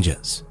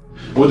changes.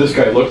 What did this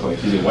guy look like?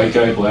 Is he a white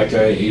guy, black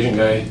guy, Asian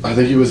guy? I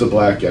think he was a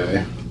black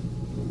guy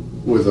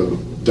with a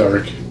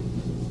dark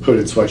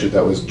hooded sweatshirt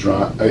that was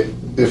drawn.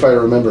 If I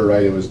remember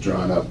right, it was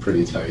drawn up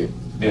pretty tight.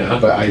 Yeah.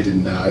 But I did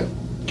not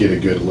get a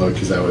good look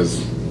because I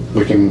was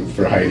looking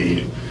for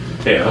Heidi.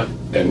 Yeah.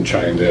 And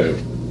trying to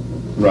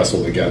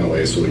wrestle the gun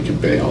away so we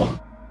could bail.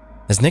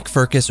 As Nick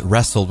Firkus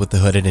wrestled with the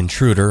hooded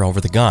intruder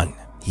over the gun,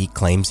 he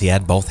claims he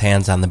had both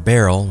hands on the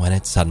barrel when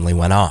it suddenly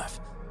went off.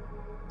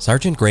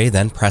 Sergeant Gray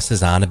then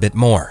presses on a bit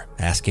more,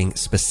 asking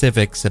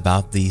specifics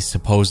about the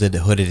supposed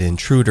hooded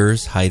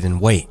intruder's height and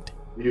weight.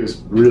 He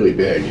was really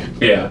big.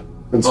 Yeah.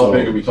 And how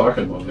big are we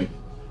talking about? Like,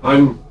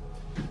 I'm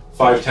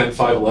 5'10",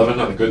 5'11"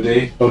 on a good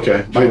day.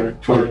 Okay.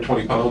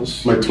 220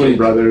 pounds. My twin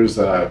brother's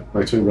 6'1",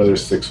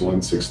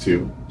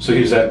 6'2". So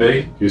he's that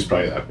big? He was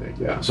probably that big,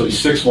 yeah. So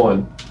he's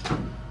 6'1".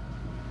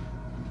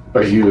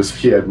 But he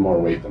had more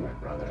weight than my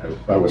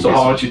brother. So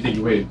how much do you think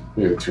he weighed?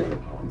 Maybe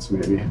 200 pounds,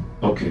 maybe.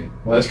 Okay.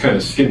 Well, that's kind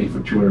of skinny for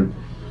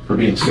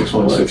being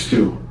 6'1",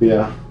 6'2".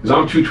 Yeah. Because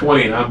I'm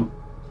 220 and I'm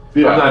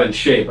not in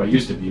shape. I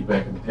used to be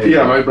back in the day.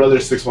 Yeah, my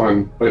brother's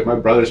 6'1", but my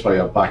brother's probably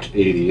a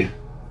 $180.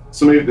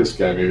 So maybe this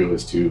guy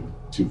was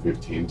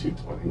 215,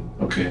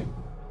 220. Okay.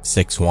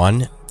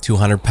 6'1",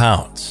 200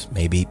 pounds,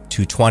 maybe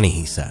 220,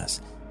 he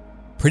says.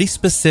 Pretty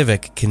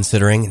specific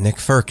considering Nick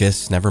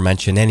Firkus never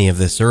mentioned any of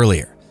this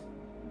earlier.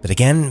 But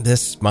again,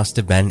 this must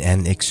have been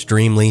an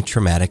extremely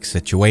traumatic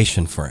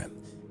situation for him.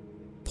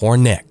 Poor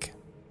Nick.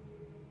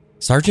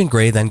 Sergeant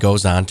Gray then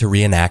goes on to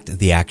reenact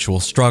the actual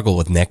struggle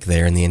with Nick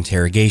there in the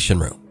interrogation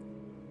room.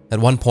 At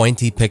one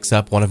point, he picks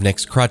up one of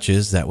Nick's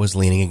crutches that was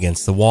leaning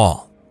against the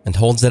wall and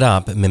holds it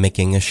up,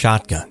 mimicking a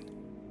shotgun.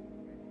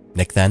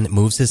 Nick then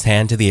moves his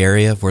hand to the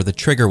area where the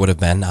trigger would have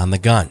been on the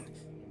gun.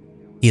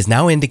 He has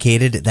now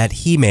indicated that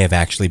he may have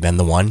actually been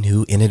the one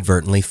who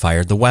inadvertently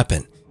fired the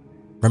weapon.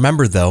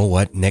 Remember, though,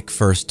 what Nick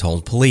first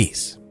told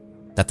police,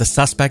 that the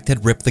suspect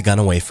had ripped the gun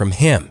away from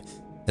him,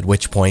 at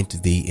which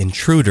point the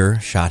intruder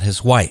shot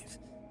his wife.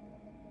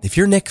 If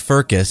you're Nick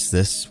Firkus,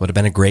 this would have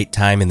been a great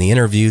time in the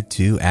interview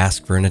to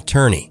ask for an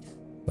attorney,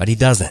 but he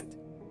doesn't.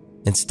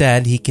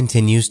 Instead, he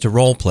continues to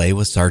role-play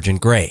with Sergeant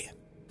Gray,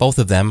 both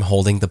of them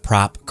holding the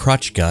prop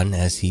crutch gun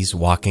as he's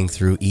walking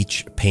through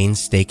each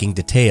painstaking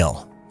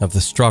detail of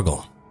the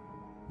struggle.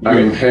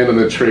 I'm handing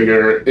the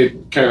trigger.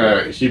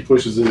 He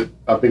pushes it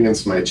up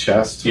against my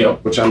chest,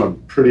 which I'm a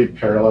pretty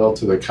parallel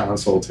to the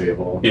console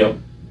table. Yep.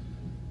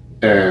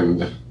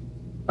 And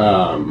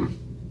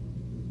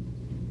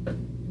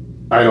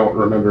I don't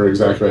remember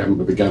exactly what happened,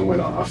 but the gun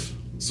went off.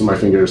 So my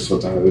fingers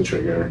slipped onto the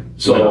trigger.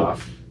 So went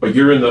off. But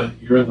you're in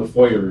the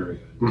foyer area.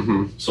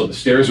 Mm-hmm. So the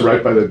stairs are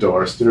right by the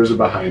door. Stairs are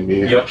behind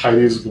me. Yep.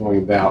 Heidi's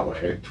going that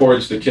way.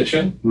 Towards the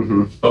kitchen?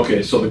 Mm-hmm.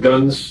 Okay, so the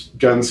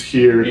gun's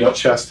here, yep.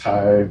 Chest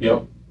high.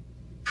 Yep.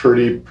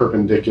 Pretty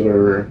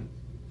perpendicular,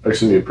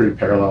 pretty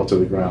parallel to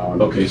the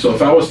ground. Okay, so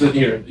if I was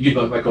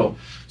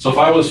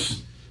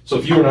so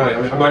if you and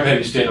I'm not going to have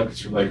you stand up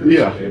because you're like,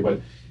 yeah. Okay, but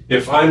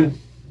if I'm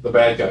the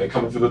bad guy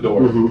coming through the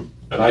door, mm-hmm.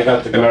 and I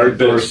got the gun, and our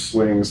door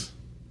swings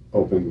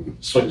open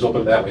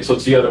that way, so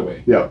it's the other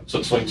way. Yeah. So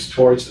it swings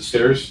towards the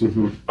stairs.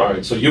 Mm-hmm. All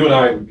right. So you and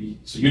I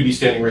you'd be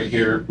standing right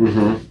here.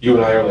 Mm-hmm. You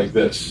and I are like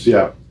this.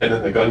 Yeah. And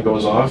then the gun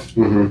goes off.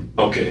 Mm-hmm.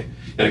 Okay.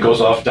 And it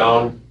goes off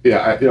down.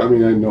 Yeah. I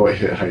know it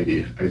hit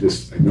Heidi. I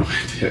know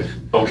it did.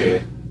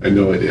 Okay. I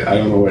know it did. I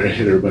don't know where it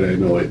hit her, but I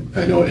know it.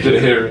 Did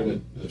it hit her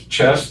in the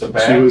chest, the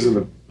back?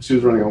 She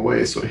was running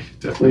away, so he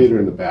definitely hit her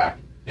in the back.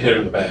 Hit her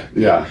in the back.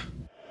 Yeah.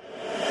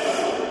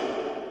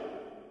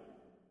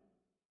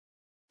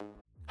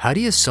 How do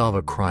you solve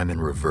a crime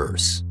in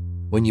reverse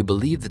when you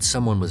believe that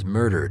someone was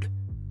murdered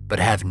but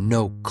have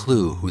no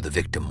clue who the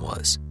victim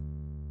was?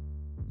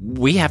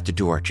 We have to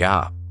do our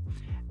job,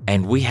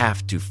 and we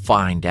have to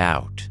find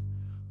out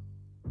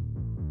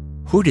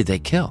who did they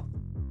kill,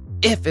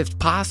 if it's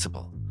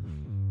possible.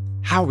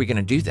 How are we going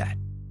to do that?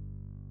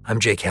 I'm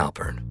Jake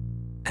Halpern,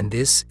 and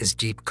this is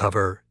Deep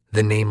Cover: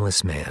 The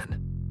Nameless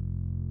Man.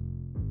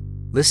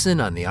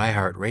 Listen on the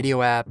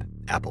iHeartRadio app,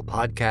 Apple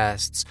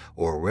Podcasts,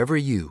 or wherever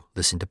you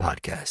listen to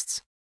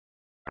podcasts.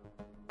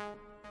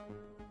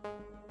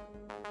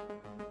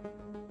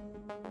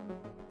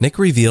 Nick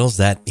reveals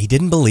that he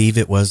didn't believe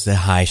it was a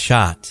high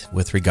shot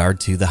with regard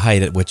to the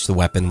height at which the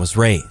weapon was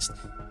raised.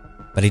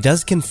 But he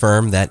does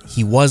confirm that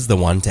he was the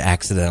one to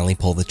accidentally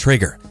pull the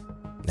trigger.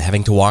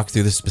 Having to walk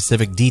through the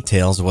specific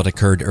details of what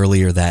occurred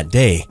earlier that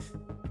day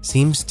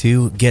seems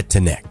to get to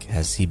Nick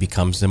as he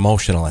becomes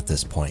emotional at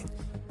this point.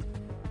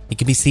 He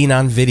can be seen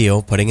on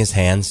video putting his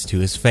hands to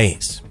his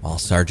face while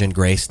Sergeant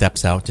Gray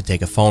steps out to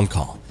take a phone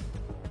call.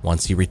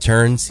 Once he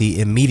returns,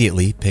 he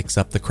immediately picks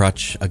up the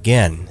crutch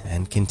again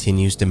and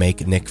continues to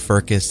make Nick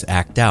Firkus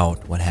act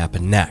out what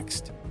happened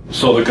next.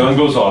 So the gun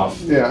goes off.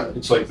 Yeah.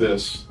 It's like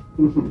this.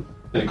 Mm-hmm.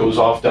 And it goes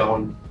off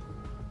down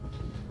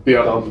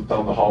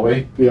the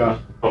hallway? Yeah.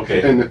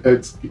 Okay. And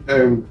it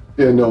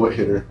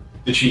hit her.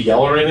 Did she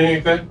yell or anything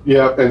like that?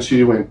 Yeah, and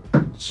she went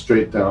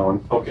straight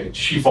down. Okay. Did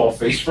she fall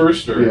face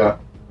first? Or? Yeah.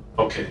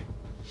 Okay.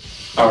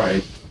 All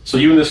right. So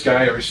you and this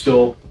guy are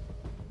still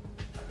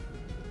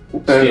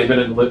standing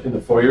in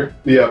the foyer?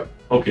 Yeah.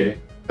 Okay.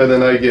 And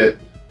then I get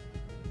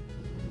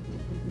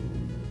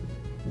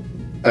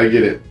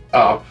it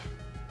up.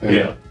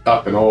 And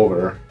up and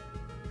over.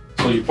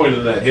 So you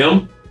pointed at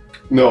him?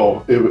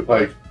 No, it was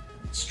like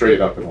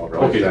straight up and over.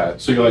 Okay. Like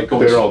that. So you're like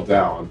going barrel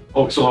down.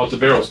 Oh, so the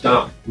barrel's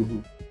down. Mm-hmm.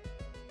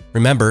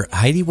 Remember,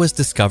 Heidi was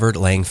discovered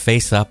laying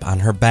face up on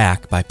her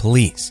back by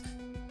police.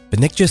 But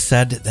Nick just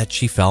said that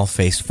she fell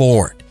face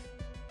forward.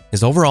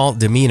 His overall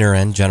demeanor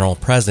and general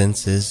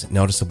presence is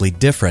noticeably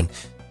different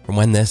from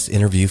when this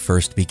interview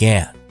first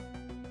began.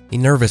 He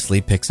nervously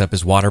picks up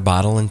his water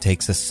bottle and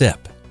takes a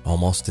sip,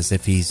 almost as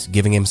if he's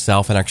giving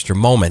himself an extra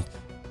moment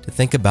to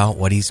think about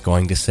what he's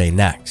going to say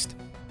next.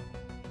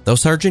 Though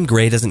Sergeant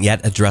Gray doesn't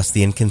yet address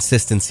the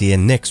inconsistency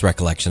in Nick's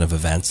recollection of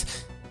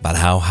events about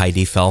how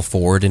Heidi fell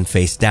forward and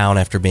face down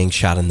after being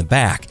shot in the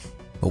back,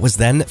 but was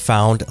then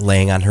found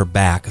laying on her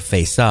back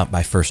face up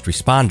by first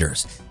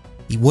responders,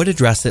 he would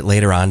address it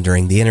later on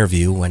during the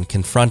interview when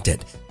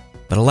confronted.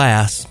 But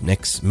alas,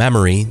 Nick's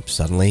memory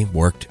suddenly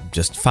worked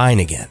just fine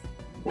again.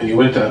 When you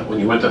went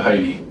to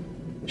Heidi,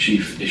 is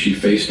she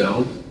face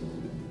down?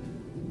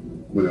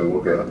 When I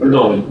woke her up?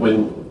 No,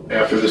 when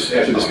after this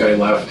guy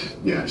left.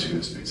 Yeah, she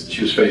was face down.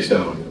 She was face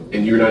down.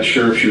 And you're not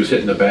sure if she was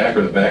hitting the back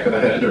or the back of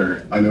the head,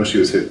 or? I know she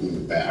was hitting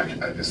the back.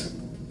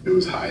 It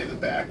was high in the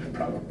back,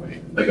 probably.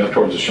 Like up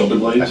towards the shoulder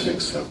blades? I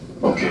think so.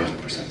 Okay.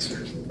 100%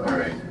 certain. All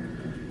right.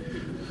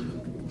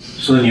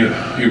 So then you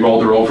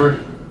rolled her over?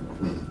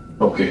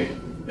 Mm-hmm. Okay.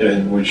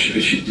 And when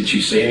did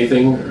she say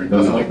anything or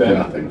nothing like that?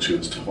 Nothing. She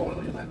was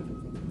totally limp.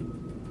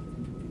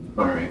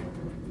 All right.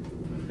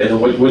 And then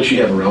what did she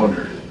have around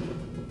her?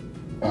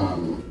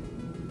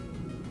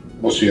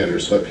 Well, she had her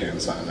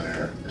sweatpants on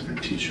and her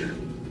t-shirt.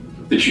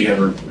 Did she have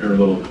her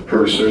little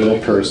purse or anything?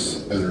 Her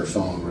purse and her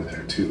phone were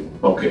there too.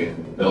 Okay.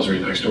 That was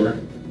right next to her?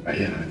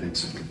 Yeah, I think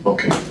so.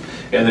 Okay.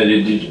 And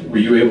then were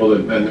you able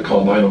to then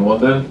call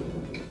 911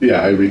 then?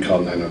 Yeah, I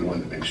recalled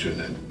 911 to make sure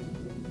that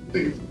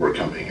they were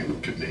coming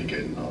and could make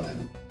it and all that.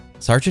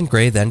 Sergeant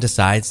Gray then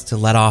decides to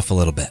let off a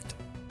little bit.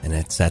 And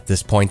it's at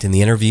this point in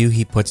the interview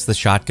he puts the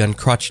shotgun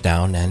crutch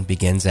down and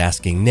begins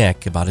asking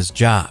Nick about his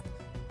job,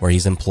 where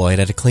he's employed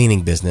at a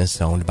cleaning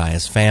business owned by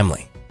his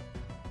family.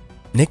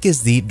 Nick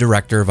is the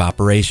director of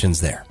operations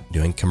there,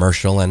 doing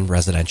commercial and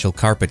residential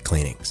carpet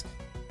cleanings.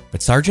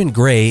 But Sergeant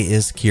Gray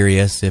is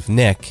curious if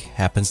Nick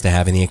happens to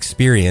have any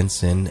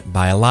experience in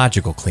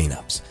biological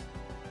cleanups.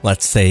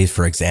 Let's say,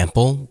 for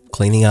example,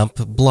 cleaning up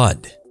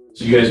blood.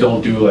 So you guys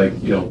don't do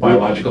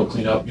biological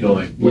cleanup,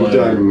 like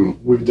blood?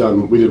 We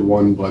did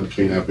one blood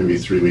cleanup maybe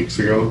 3 weeks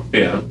ago.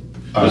 Yeah.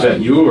 Was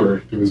that you,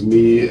 or? It was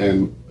me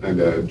and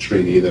a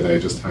trainee that I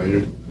just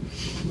hired.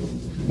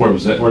 Where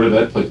was that? Where did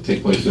that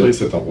take place?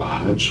 Place at the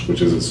Lodge,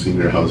 which is a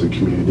senior housing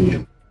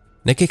community.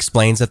 Nick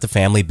explains that the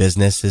family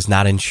business is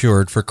not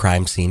insured for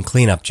crime scene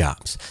cleanup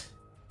jobs,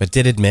 but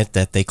did admit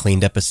that they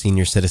cleaned up a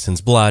senior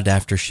citizen's blood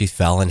after she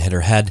fell and hit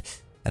her head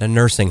at a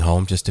nursing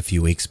home just a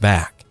few weeks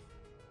back.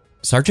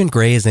 Sergeant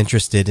Gray is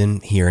interested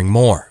in hearing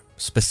more,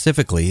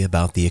 specifically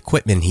about the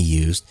equipment he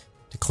used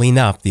to clean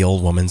up the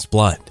old woman's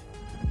blood.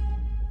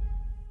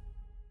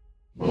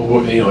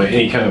 Well,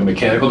 any kind of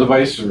mechanical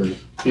device, or?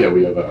 Yeah,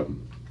 we have a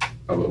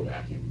little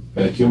vacuum.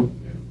 Vacuum?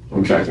 Yeah.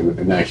 In fact,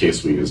 in that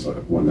case, we used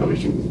one that we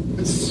can,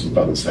 it's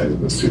about the size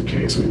of a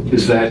suitcase.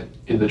 Is that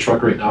in the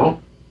truck right now?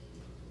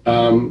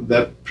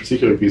 That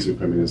particular piece of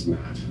equipment is not.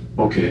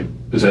 Okay.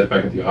 Is that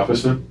back at the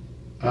office then?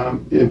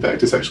 In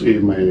fact, it's actually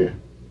in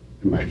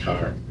my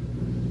car,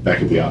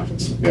 back at the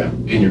office. Yeah.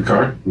 In your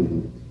car?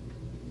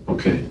 Mm-hmm.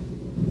 Okay.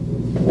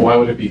 Why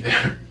would it be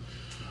there?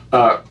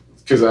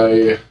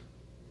 Because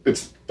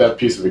that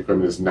piece of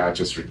equipment is not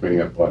just for cleaning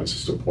up blood; it's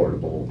just a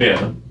portable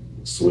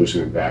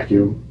solution and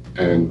vacuum.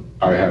 And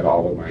I had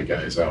all of my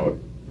guys out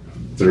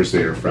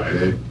Thursday or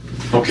Friday.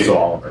 Okay. So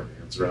all of our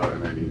vans are out,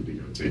 and I needed to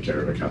go take care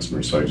of a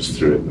customer, so I just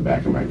threw it in the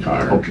back of my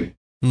car. Okay.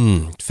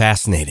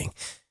 Fascinating.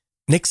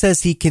 Nick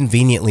says he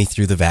conveniently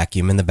threw the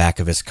vacuum in the back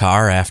of his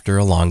car after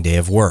a long day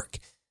of work.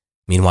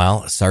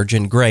 Meanwhile,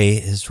 Sergeant Gray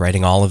is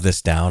writing all of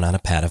this down on a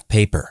pad of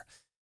paper.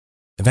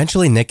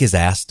 Eventually, Nick is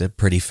asked a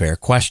pretty fair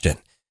question.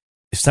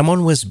 If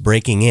someone was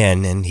breaking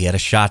in and he had a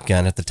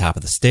shotgun at the top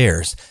of the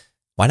stairs,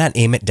 why not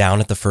aim it down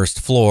at the first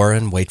floor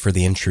and wait for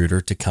the intruder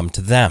to come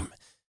to them?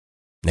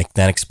 Nick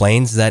then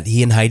explains that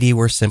he and Heidi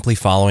were simply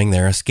following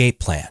their escape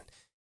plan.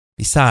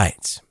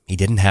 Besides, he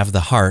didn't have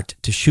the heart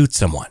to shoot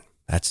someone.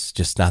 That's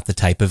just not the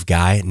type of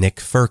guy Nick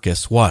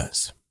Firkus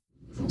was.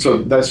 So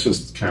that's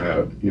just kind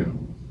of, it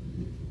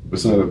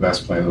was not the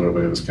best plan in the world,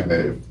 but it was kind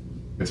of,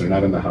 if they're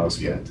not in the house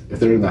yet.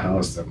 If they're in the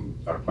house, then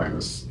our plan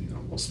is,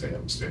 we'll stay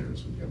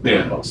upstairs.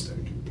 Ball stick.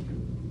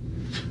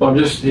 Well, I'm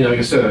just, like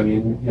I said,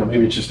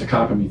 maybe it's just a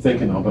cop of me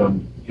thinking, but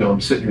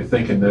I'm sitting here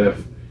thinking that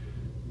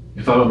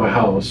if I'm in my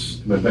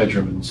house, in my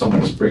bedroom, and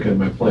someone's breaking in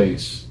my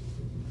place,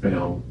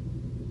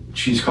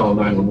 she's calling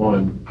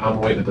 911, I'm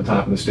waiting at the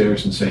top of the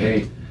stairs and say,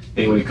 hey,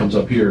 anybody comes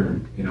up here,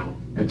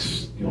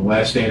 it's,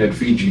 last stand at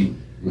Fiji,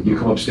 Mm-hmm. you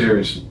come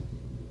upstairs,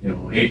 I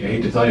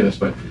hate to tell you this,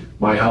 but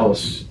my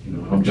house,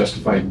 I'm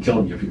justified in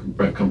killing you if you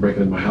can come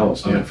breaking into my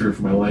house. I'm in fear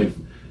for my life.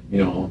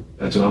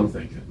 That's what I'm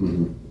thinking.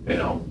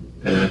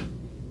 Mm-hmm.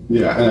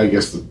 And I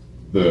guess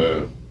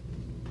the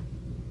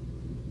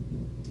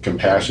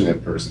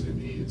compassionate person in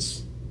me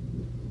is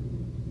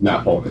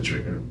not pulling the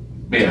trigger.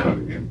 Yeah.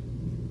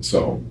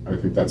 So I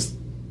think that's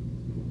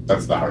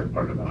the hard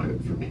part about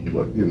it for me.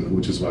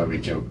 Which is why we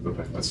came up with the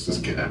plan. Let's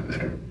just get out of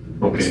there.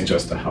 Okay. It's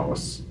just a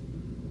house.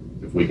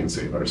 If we can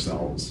save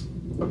ourselves,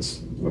 let's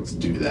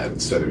do that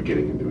instead of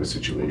getting into a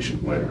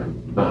situation where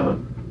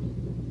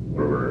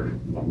we're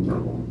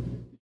vulnerable.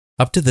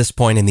 Up to this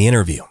point in the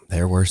interview,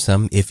 there were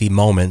some iffy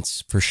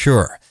moments for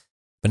sure,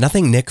 but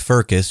nothing Nick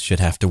Firkus should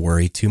have to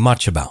worry too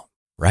much about,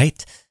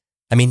 right?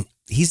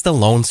 He's the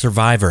lone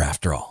survivor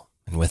after all.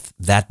 And with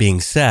that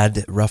being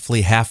said,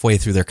 roughly halfway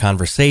through their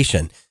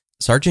conversation,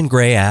 Sergeant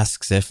Gray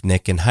asks if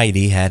Nick and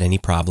Heidi had any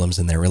problems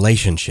in their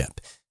relationship.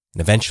 And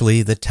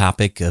eventually the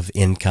topic of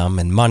income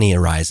and money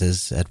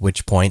arises, at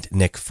which point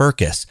Nick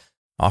Firkus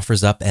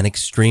offers up an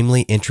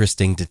extremely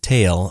interesting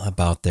detail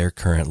about their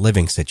current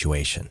living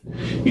situation.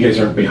 You guys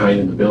aren't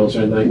behind in the bills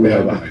or anything? We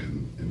are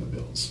behind in the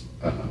bills,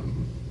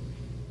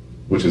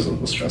 which is a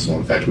little stressful.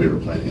 In fact, we were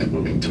planning on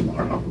moving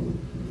tomorrow.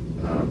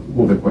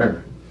 Moving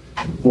where?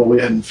 Well, we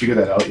hadn't figured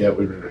that out yet.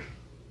 We were,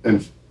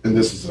 and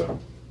this is a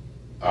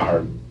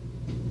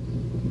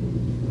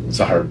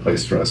hard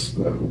place for us.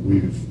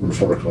 We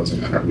foreclosed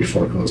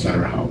on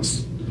our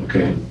house.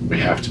 Okay. We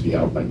have to be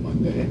out by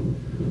Monday.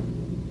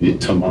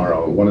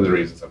 Tomorrow, one of the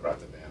reasons I brought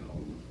the van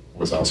home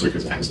was also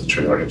because it has a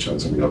trailer hitch. I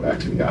was going to go back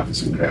to the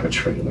office and grab a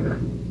trailer.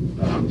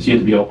 So you have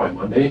to be out by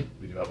Monday?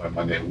 We do out by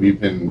Monday.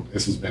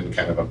 This has been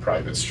kind of a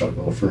private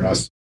struggle for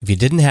us. If you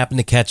didn't happen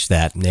to catch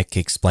that, Nick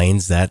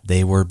explains that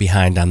they were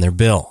behind on their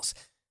bills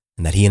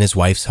and that he and his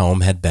wife's home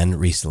had been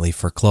recently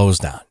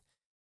foreclosed on.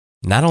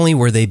 Not only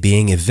were they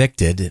being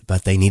evicted,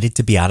 but they needed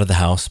to be out of the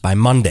house by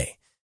Monday.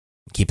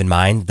 Keep in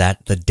mind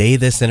that the day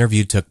this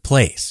interview took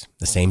place,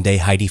 the same day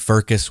Heidi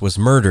Firkus was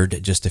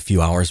murdered just a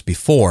few hours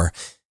before,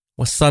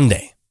 was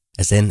Sunday,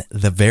 as in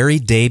the very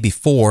day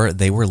before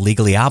they were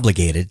legally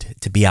obligated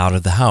to be out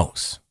of the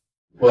house.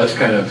 Well, that's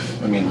kind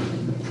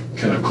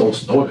of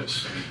close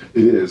notice.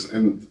 It is,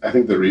 and I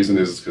think the reason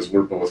is because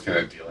we're both kind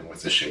of dealing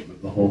with the shame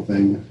of the whole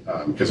thing,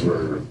 because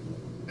we're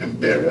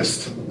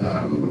embarrassed.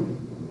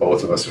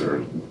 Both of us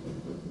are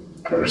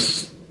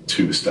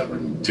too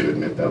stubborn to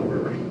admit that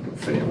we're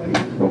failing.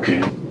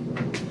 Okay.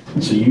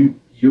 So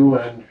you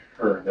and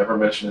her never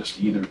mentioned this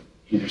to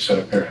either set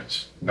of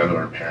parents? None of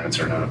our parents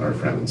or none of our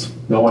friends.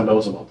 No one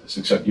knows about this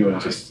except you and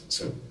I?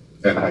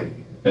 And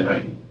Heidi. And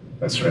Heidi.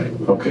 That's right.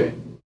 Okay.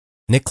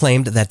 Nick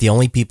claimed that the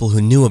only people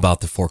who knew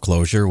about the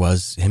foreclosure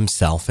was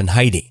himself and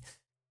Heidi.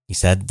 He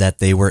said that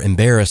they were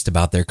embarrassed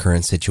about their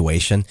current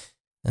situation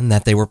and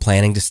that they were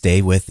planning to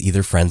stay with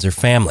either friends or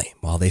family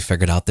while they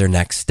figured out their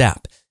next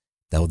step,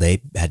 though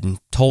they hadn't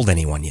told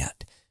anyone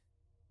yet.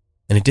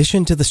 In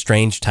addition to the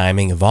strange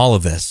timing of all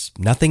of this,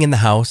 nothing in the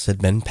house had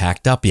been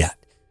packed up yet.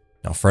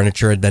 No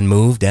furniture had been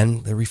moved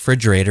and the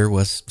refrigerator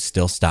was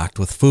still stocked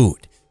with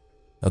food.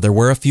 Though there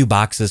were a few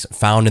boxes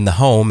found in the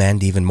home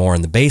and even more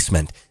in the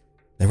basement,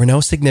 there were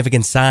no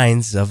significant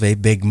signs of a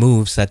big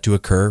move set to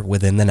occur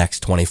within the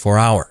next 24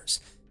 hours.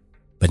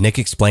 But Nick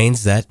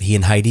explains that he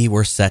and Heidi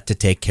were set to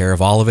take care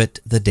of all of it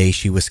the day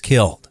she was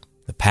killed.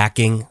 The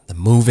packing, the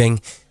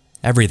moving,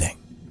 everything.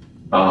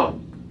 When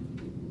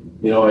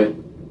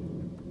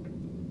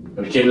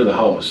I came to the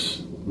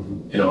house,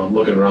 I'm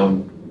looking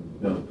around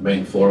the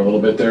main floor a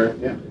little bit there.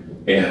 Yeah.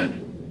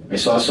 And I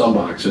saw some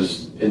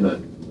boxes in the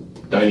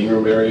dining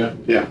room area.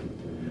 Yeah.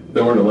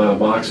 There weren't a lot of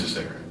boxes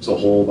there. It's a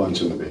whole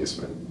bunch in the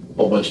basement. A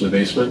whole bunch in the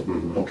basement?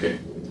 Mm-hmm. Okay.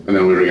 And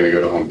then we were going to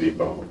go to Home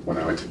Depot when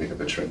I went to pick up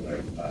the trailer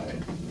and buy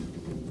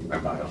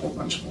a whole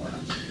bunch more.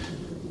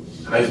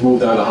 I've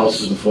moved out of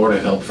houses before, and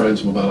I've helped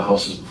friends move out of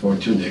houses before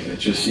too, Nick. And it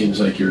just seems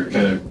like you're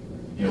kind of,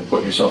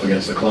 putting yourself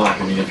against the clock.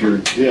 I mean, if you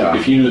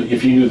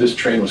knew this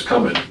train was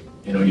coming,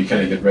 you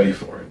kind of get ready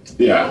for it.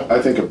 Yeah,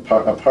 I think a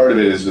part of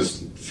it is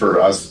just,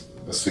 for us,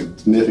 a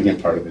significant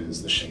part of it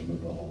is the shame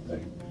of the whole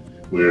thing.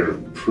 We're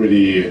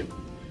pretty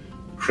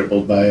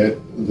crippled by it.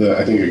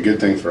 I think a good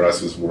thing for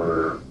us is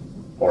we're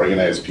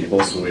organized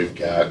people, so we've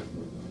got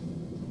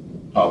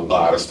a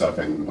lot of stuff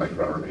in like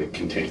Rubbermaid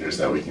containers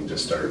that we can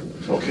just start.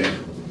 Okay.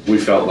 We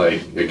felt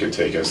like it could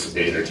take us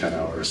 8 or 10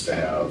 hours to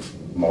have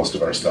most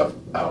of our stuff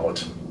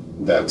out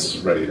that's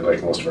ready,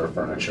 like most of our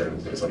furniture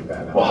and things like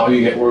that. Well,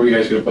 where were you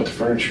guys going to put the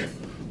furniture?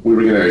 We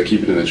were going to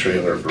keep it in the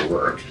trailer for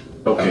work.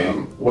 Okay.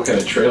 What kind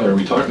of trailer are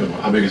we talking about?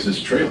 How big is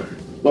this trailer?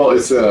 Well,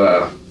 it's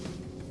let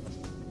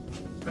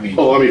me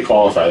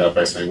qualify that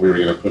by saying we were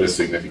going to put a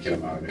significant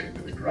amount of it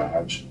into the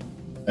garage,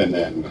 and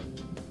then.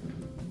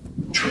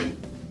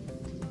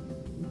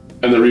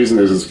 And the reason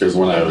is because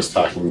when I was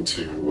talking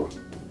to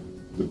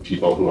the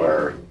people who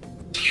are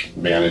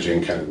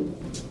managing kind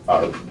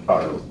of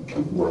our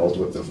world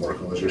with the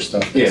foreclosure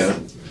stuff,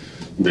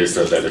 they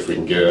said that if we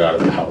can get it out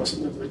of the house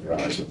and into the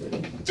garage,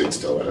 that they'd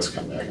still let us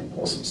come back and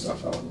pull some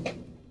stuff out.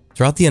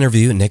 Throughout the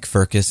interview, Nick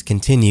Firkus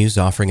continues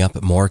offering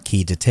up more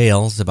key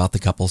details about the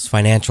couple's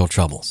financial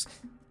troubles,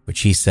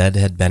 which he said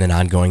had been an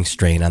ongoing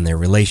strain on their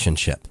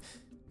relationship.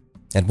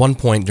 At one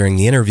point during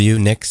the interview,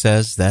 Nick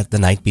says that the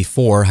night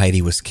before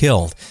Heidi was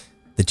killed,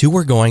 the two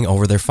were going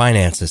over their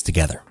finances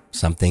together,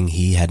 something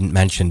he hadn't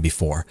mentioned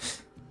before.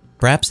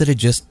 Perhaps it had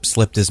just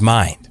slipped his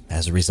mind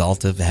as a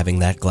result of having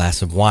that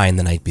glass of wine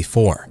the night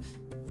before.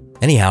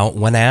 Anyhow,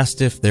 when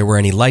asked if there were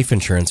any life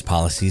insurance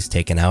policies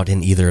taken out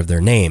in either of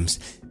their names,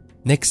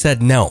 Nick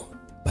said no,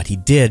 but he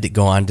did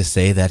go on to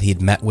say that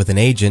he'd met with an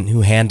agent who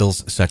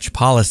handles such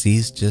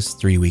policies just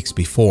 3 weeks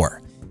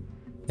before.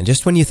 And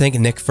just when you think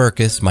Nick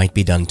Firkus might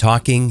be done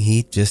talking,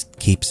 he just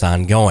keeps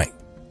on going,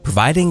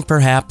 providing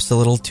perhaps a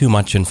little too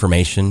much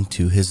information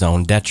to his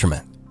own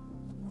detriment.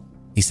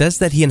 He says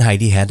that he and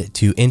Heidi had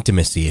 2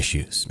 intimacy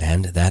issues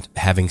and that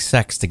having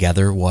sex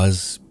together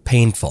was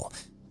painful.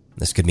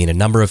 This could mean a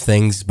number of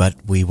things, but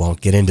we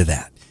won't get into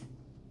that.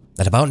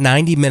 At about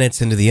 90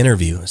 minutes into the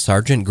interview,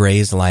 Sergeant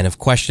Gray's line of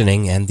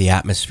questioning and the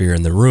atmosphere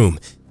in the room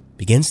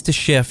begins to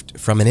shift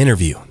from an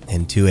interview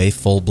into a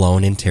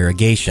full-blown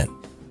interrogation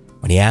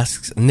when he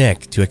asks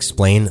Nick to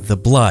explain the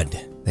blood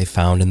they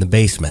found in the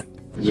basement.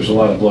 There's a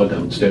lot of blood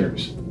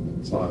downstairs.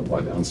 There's a lot of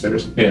blood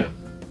downstairs? Yeah.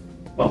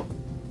 Well,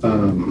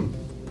 I'm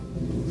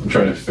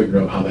trying to figure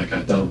out how that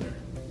got down there.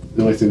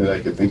 The only thing that I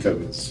could think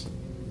of is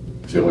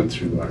feeling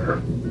through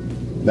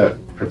that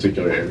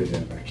particular area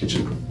in our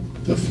kitchen.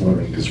 The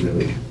flooring is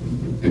really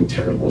in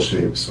terrible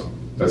shape, so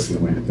that's the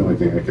only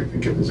thing I could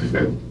think of is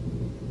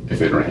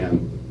if it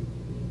ran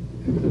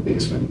into the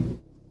basement.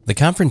 The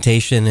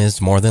confrontation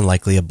is more than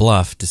likely a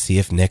bluff to see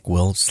if Nick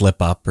will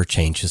slip up or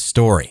change his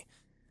story.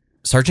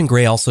 Sergeant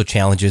Gray also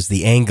challenges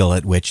the angle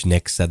at which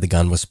Nick said the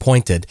gun was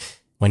pointed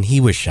when he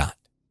was shot.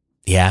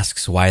 He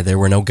asks why there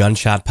were no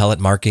gunshot pellet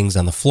markings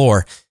on the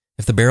floor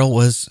if the barrel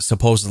was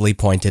supposedly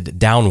pointed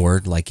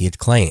downward like he had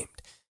claimed.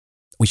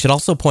 We should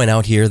also point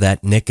out here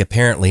that Nick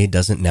apparently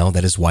doesn't know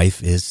that his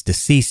wife is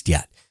deceased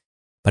yet,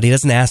 but he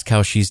doesn't ask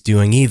how she's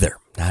doing either,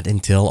 not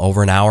until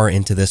over an hour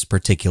into this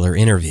particular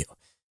interview.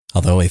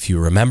 Although if you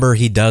remember,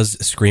 he does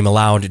scream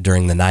aloud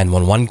during the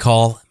 911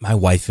 call, "My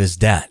wife is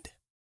dead."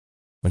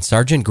 When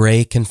Sergeant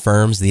Gray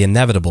confirms the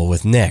inevitable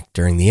with Nick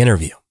during the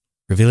interview,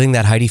 revealing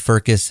that Heidi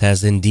Firkus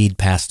has indeed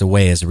passed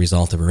away as a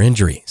result of her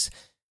injuries,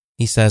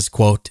 he says,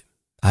 quote,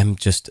 "I'm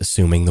just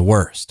assuming the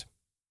worst."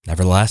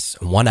 Nevertheless,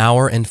 1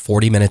 hour and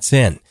 40 minutes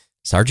in,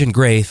 Sergeant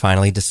Gray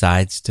finally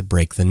decides to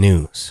break the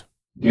news.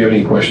 Do you have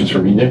any questions for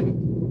me, Nick?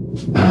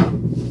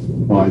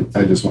 Well,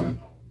 I just want to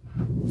know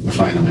the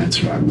final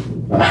answer on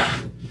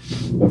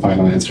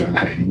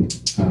Heidi,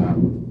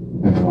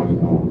 and I want to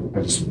know.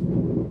 I just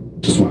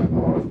want to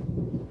know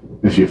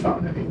if you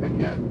found anything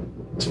yet.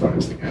 as far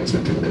as the guys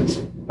that did this.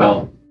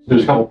 Well,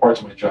 there's a couple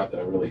parts of my job that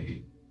I really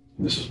hate.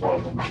 And this is one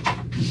of them.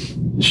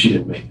 And she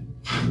didn't make it.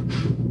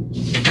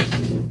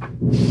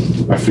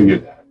 I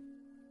figured that.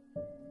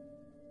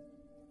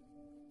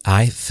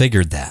 I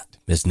figured that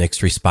is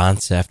Nick's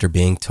response after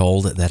being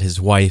told that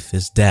his wife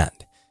is dead.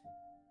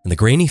 In the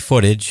grainy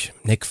footage,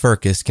 Nick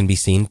Firkus can be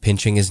seen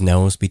pinching his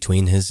nose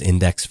between his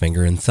index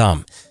finger and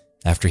thumb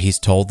after he's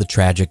told the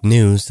tragic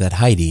news that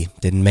Heidi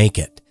didn't make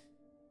it.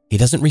 He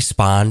doesn't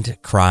respond,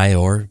 cry,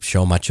 or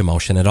show much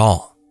emotion at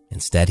all.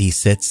 Instead, he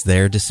sits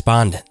there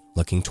despondent,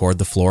 looking toward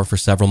the floor for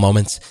several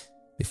moments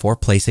before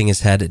placing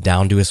his head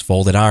down to his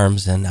folded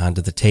arms and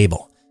onto the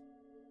table.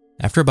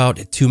 After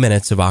about 2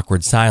 minutes of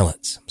awkward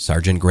silence,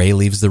 Sergeant Gray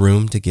leaves the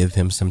room to give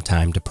him some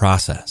time to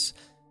process.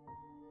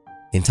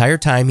 The entire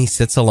time he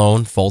sits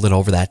alone, folded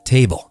over that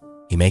table,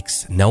 he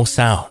makes no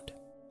sound.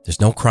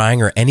 There's no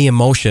crying or any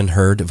emotion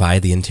heard via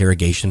the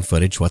interrogation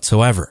footage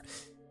whatsoever.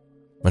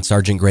 When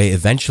Sergeant Gray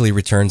eventually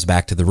returns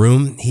back to the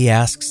room, he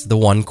asks the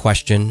one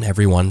question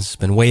everyone's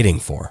been waiting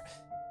for.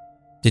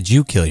 Did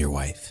you kill your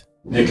wife?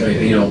 Nick,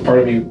 part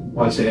of me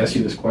wants to ask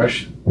you this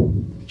question.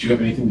 Did you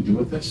have anything to do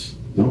with this?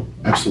 No,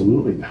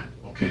 absolutely not.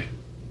 Okay.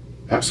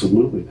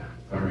 Absolutely not.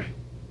 All right.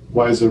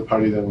 Why is there a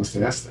party that wants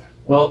to ask that?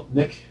 Well,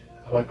 Nick,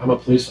 I'm a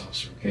police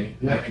officer, okay?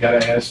 Yeah. I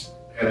gotta ask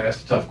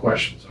the tough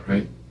questions, all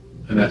right?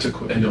 And that's a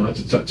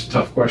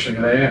tough question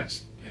I gotta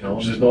ask.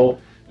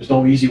 There's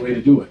no easy way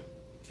to do it,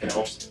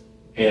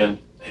 And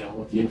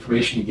with the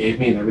information you gave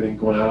me and everything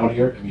going on out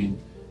here, I mean,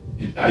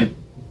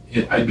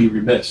 I'd be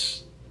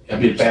remiss.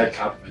 I'd be a bad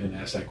cop if I didn't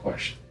ask that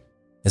question.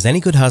 As any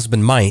good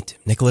husband might,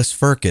 Nicholas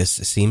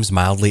Firkus seems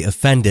mildly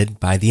offended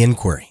by the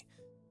inquiry.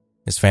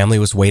 His family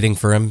was waiting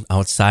for him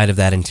outside of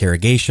that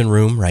interrogation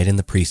room right in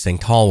the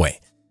precinct hallway.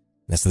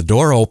 And as the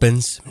door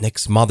opens,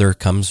 Nick's mother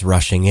comes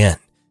rushing in.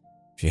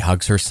 She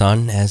hugs her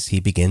son as he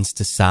begins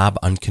to sob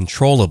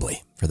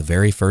uncontrollably for the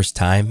very first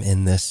time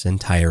in this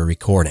entire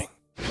recording.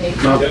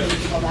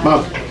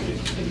 Mom.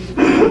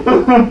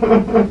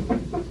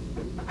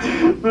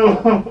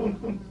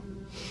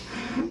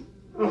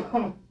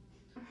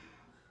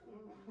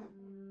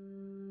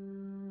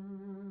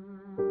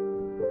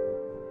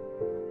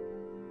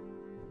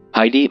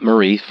 Heidi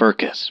Marie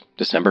Firkus,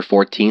 December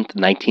 14th,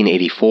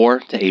 1984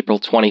 to April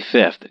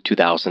 25th,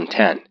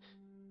 2010.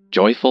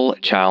 Joyful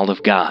child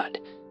of God.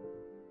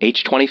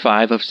 Age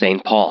 25 of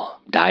St. Paul,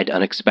 died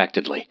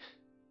unexpectedly.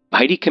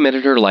 Heidi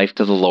committed her life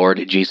to the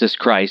Lord Jesus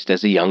Christ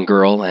as a young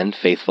girl and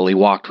faithfully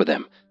walked with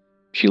him.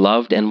 She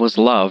loved and was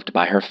loved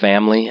by her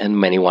family and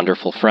many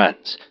wonderful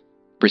friends.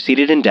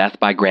 Preceded in death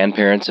by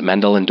grandparents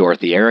Mendel and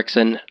Dorothy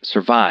Erickson,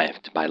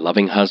 survived by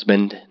loving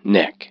husband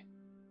Nick.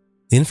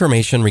 The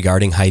information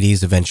regarding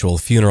Heidi's eventual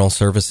funeral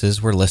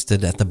services were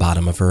listed at the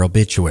bottom of her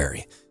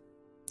obituary.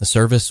 The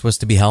service was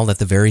to be held at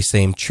the very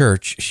same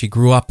church she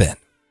grew up in,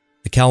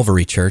 the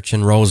Calvary Church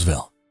in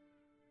Roseville.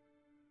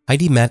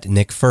 Heidi met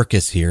Nick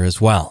Firkus here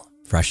as well,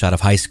 fresh out of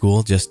high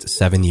school just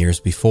 7 years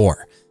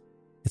before.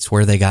 It's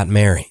where they got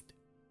married.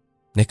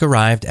 Nick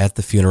arrived at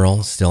the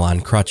funeral still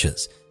on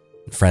crutches.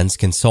 Friends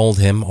consoled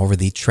him over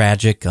the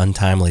tragic,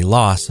 untimely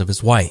loss of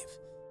his wife.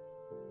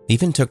 He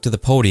even took to the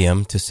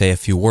podium to say a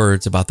few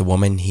words about the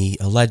woman he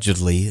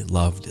allegedly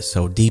loved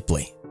so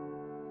deeply.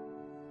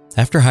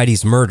 After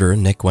Heidi's murder,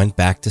 Nick went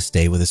back to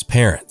stay with his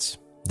parents.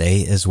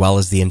 They, as well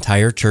as the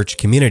entire church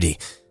community,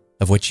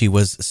 of which he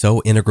was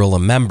so integral a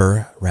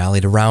member,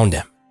 rallied around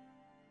him.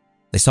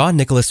 They saw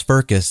Nicholas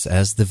Firkus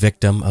as the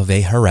victim of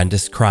a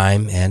horrendous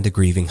crime and a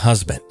grieving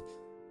husband.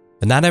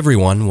 But not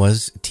everyone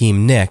was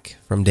Team Nick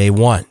from day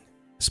one,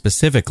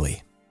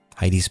 specifically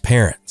Heidi's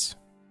parents.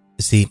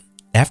 You see,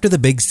 after the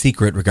big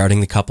secret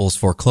regarding the couple's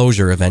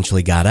foreclosure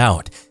eventually got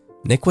out,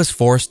 Nick was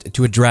forced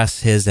to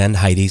address his and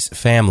Heidi's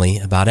family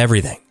about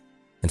everything.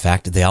 In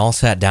fact, they all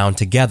sat down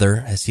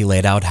together as he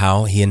laid out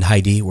how he and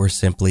Heidi were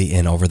simply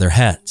in over their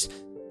heads,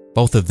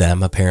 both of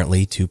them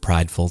apparently too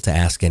prideful to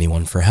ask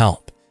anyone for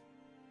help.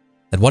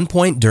 At one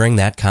point during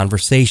that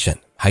conversation,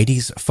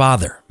 Heidi's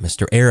father,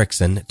 Mr.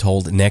 Erickson,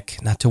 told Nick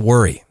not to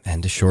worry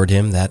and assured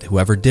him that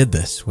whoever did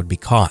this would be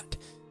caught.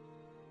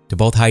 To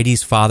both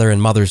Heidi's father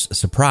and mother's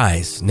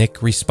surprise,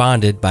 Nick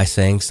responded by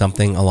saying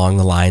something along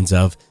the lines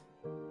of,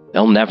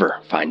 "They'll never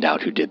find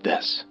out who did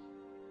this."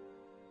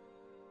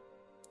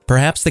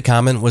 Perhaps the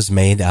comment was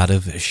made out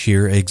of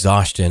sheer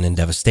exhaustion and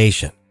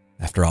devastation.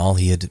 After all,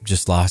 he had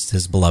just lost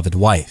his beloved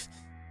wife.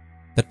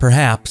 But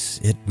perhaps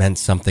it meant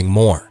something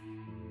more.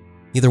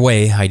 Either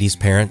way, Heidi's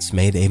parents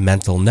made a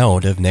mental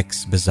note of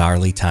Nick's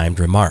bizarrely timed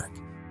remark.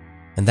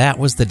 And that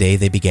was the day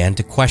they began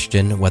to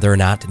question whether or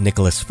not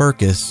Nicholas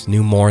Firkus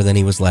knew more than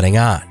he was letting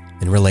on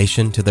in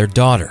relation to their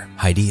daughter,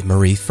 Heidi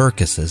Marie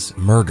Firkus's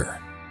murder.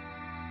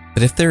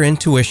 But if their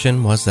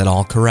intuition was at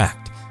all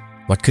correct,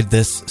 what could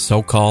this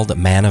so-called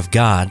man of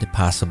God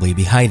possibly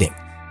be hiding?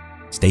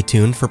 Stay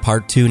tuned for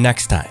part 2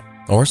 next time,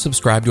 or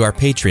subscribe to our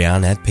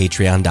Patreon at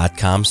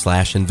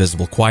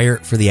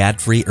patreon.com/invisiblechoir for the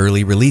ad-free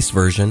early release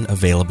version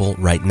available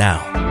right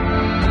now.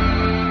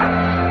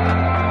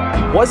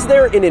 Was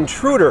there an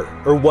intruder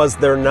or was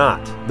there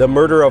not? The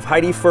murder of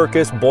Heidi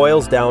Firkus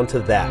boils down to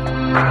that.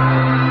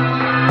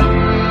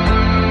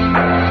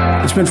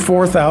 It's been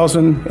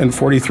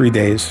 4,043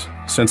 days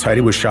since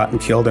Heidi was shot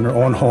and killed in her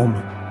own home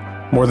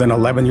more than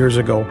 11 years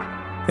ago.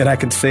 And I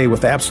can say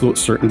with absolute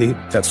certainty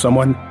that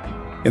someone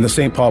in the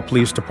St. Paul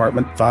Police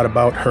Department thought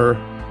about her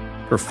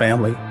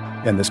family,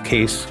 and this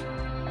case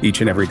each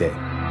and every day.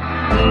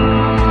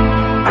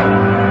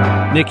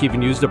 Nick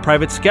even used a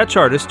private sketch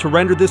artist to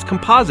render this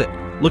composite,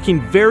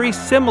 looking very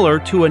similar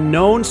to a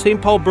known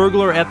St. Paul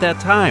burglar at that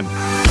time.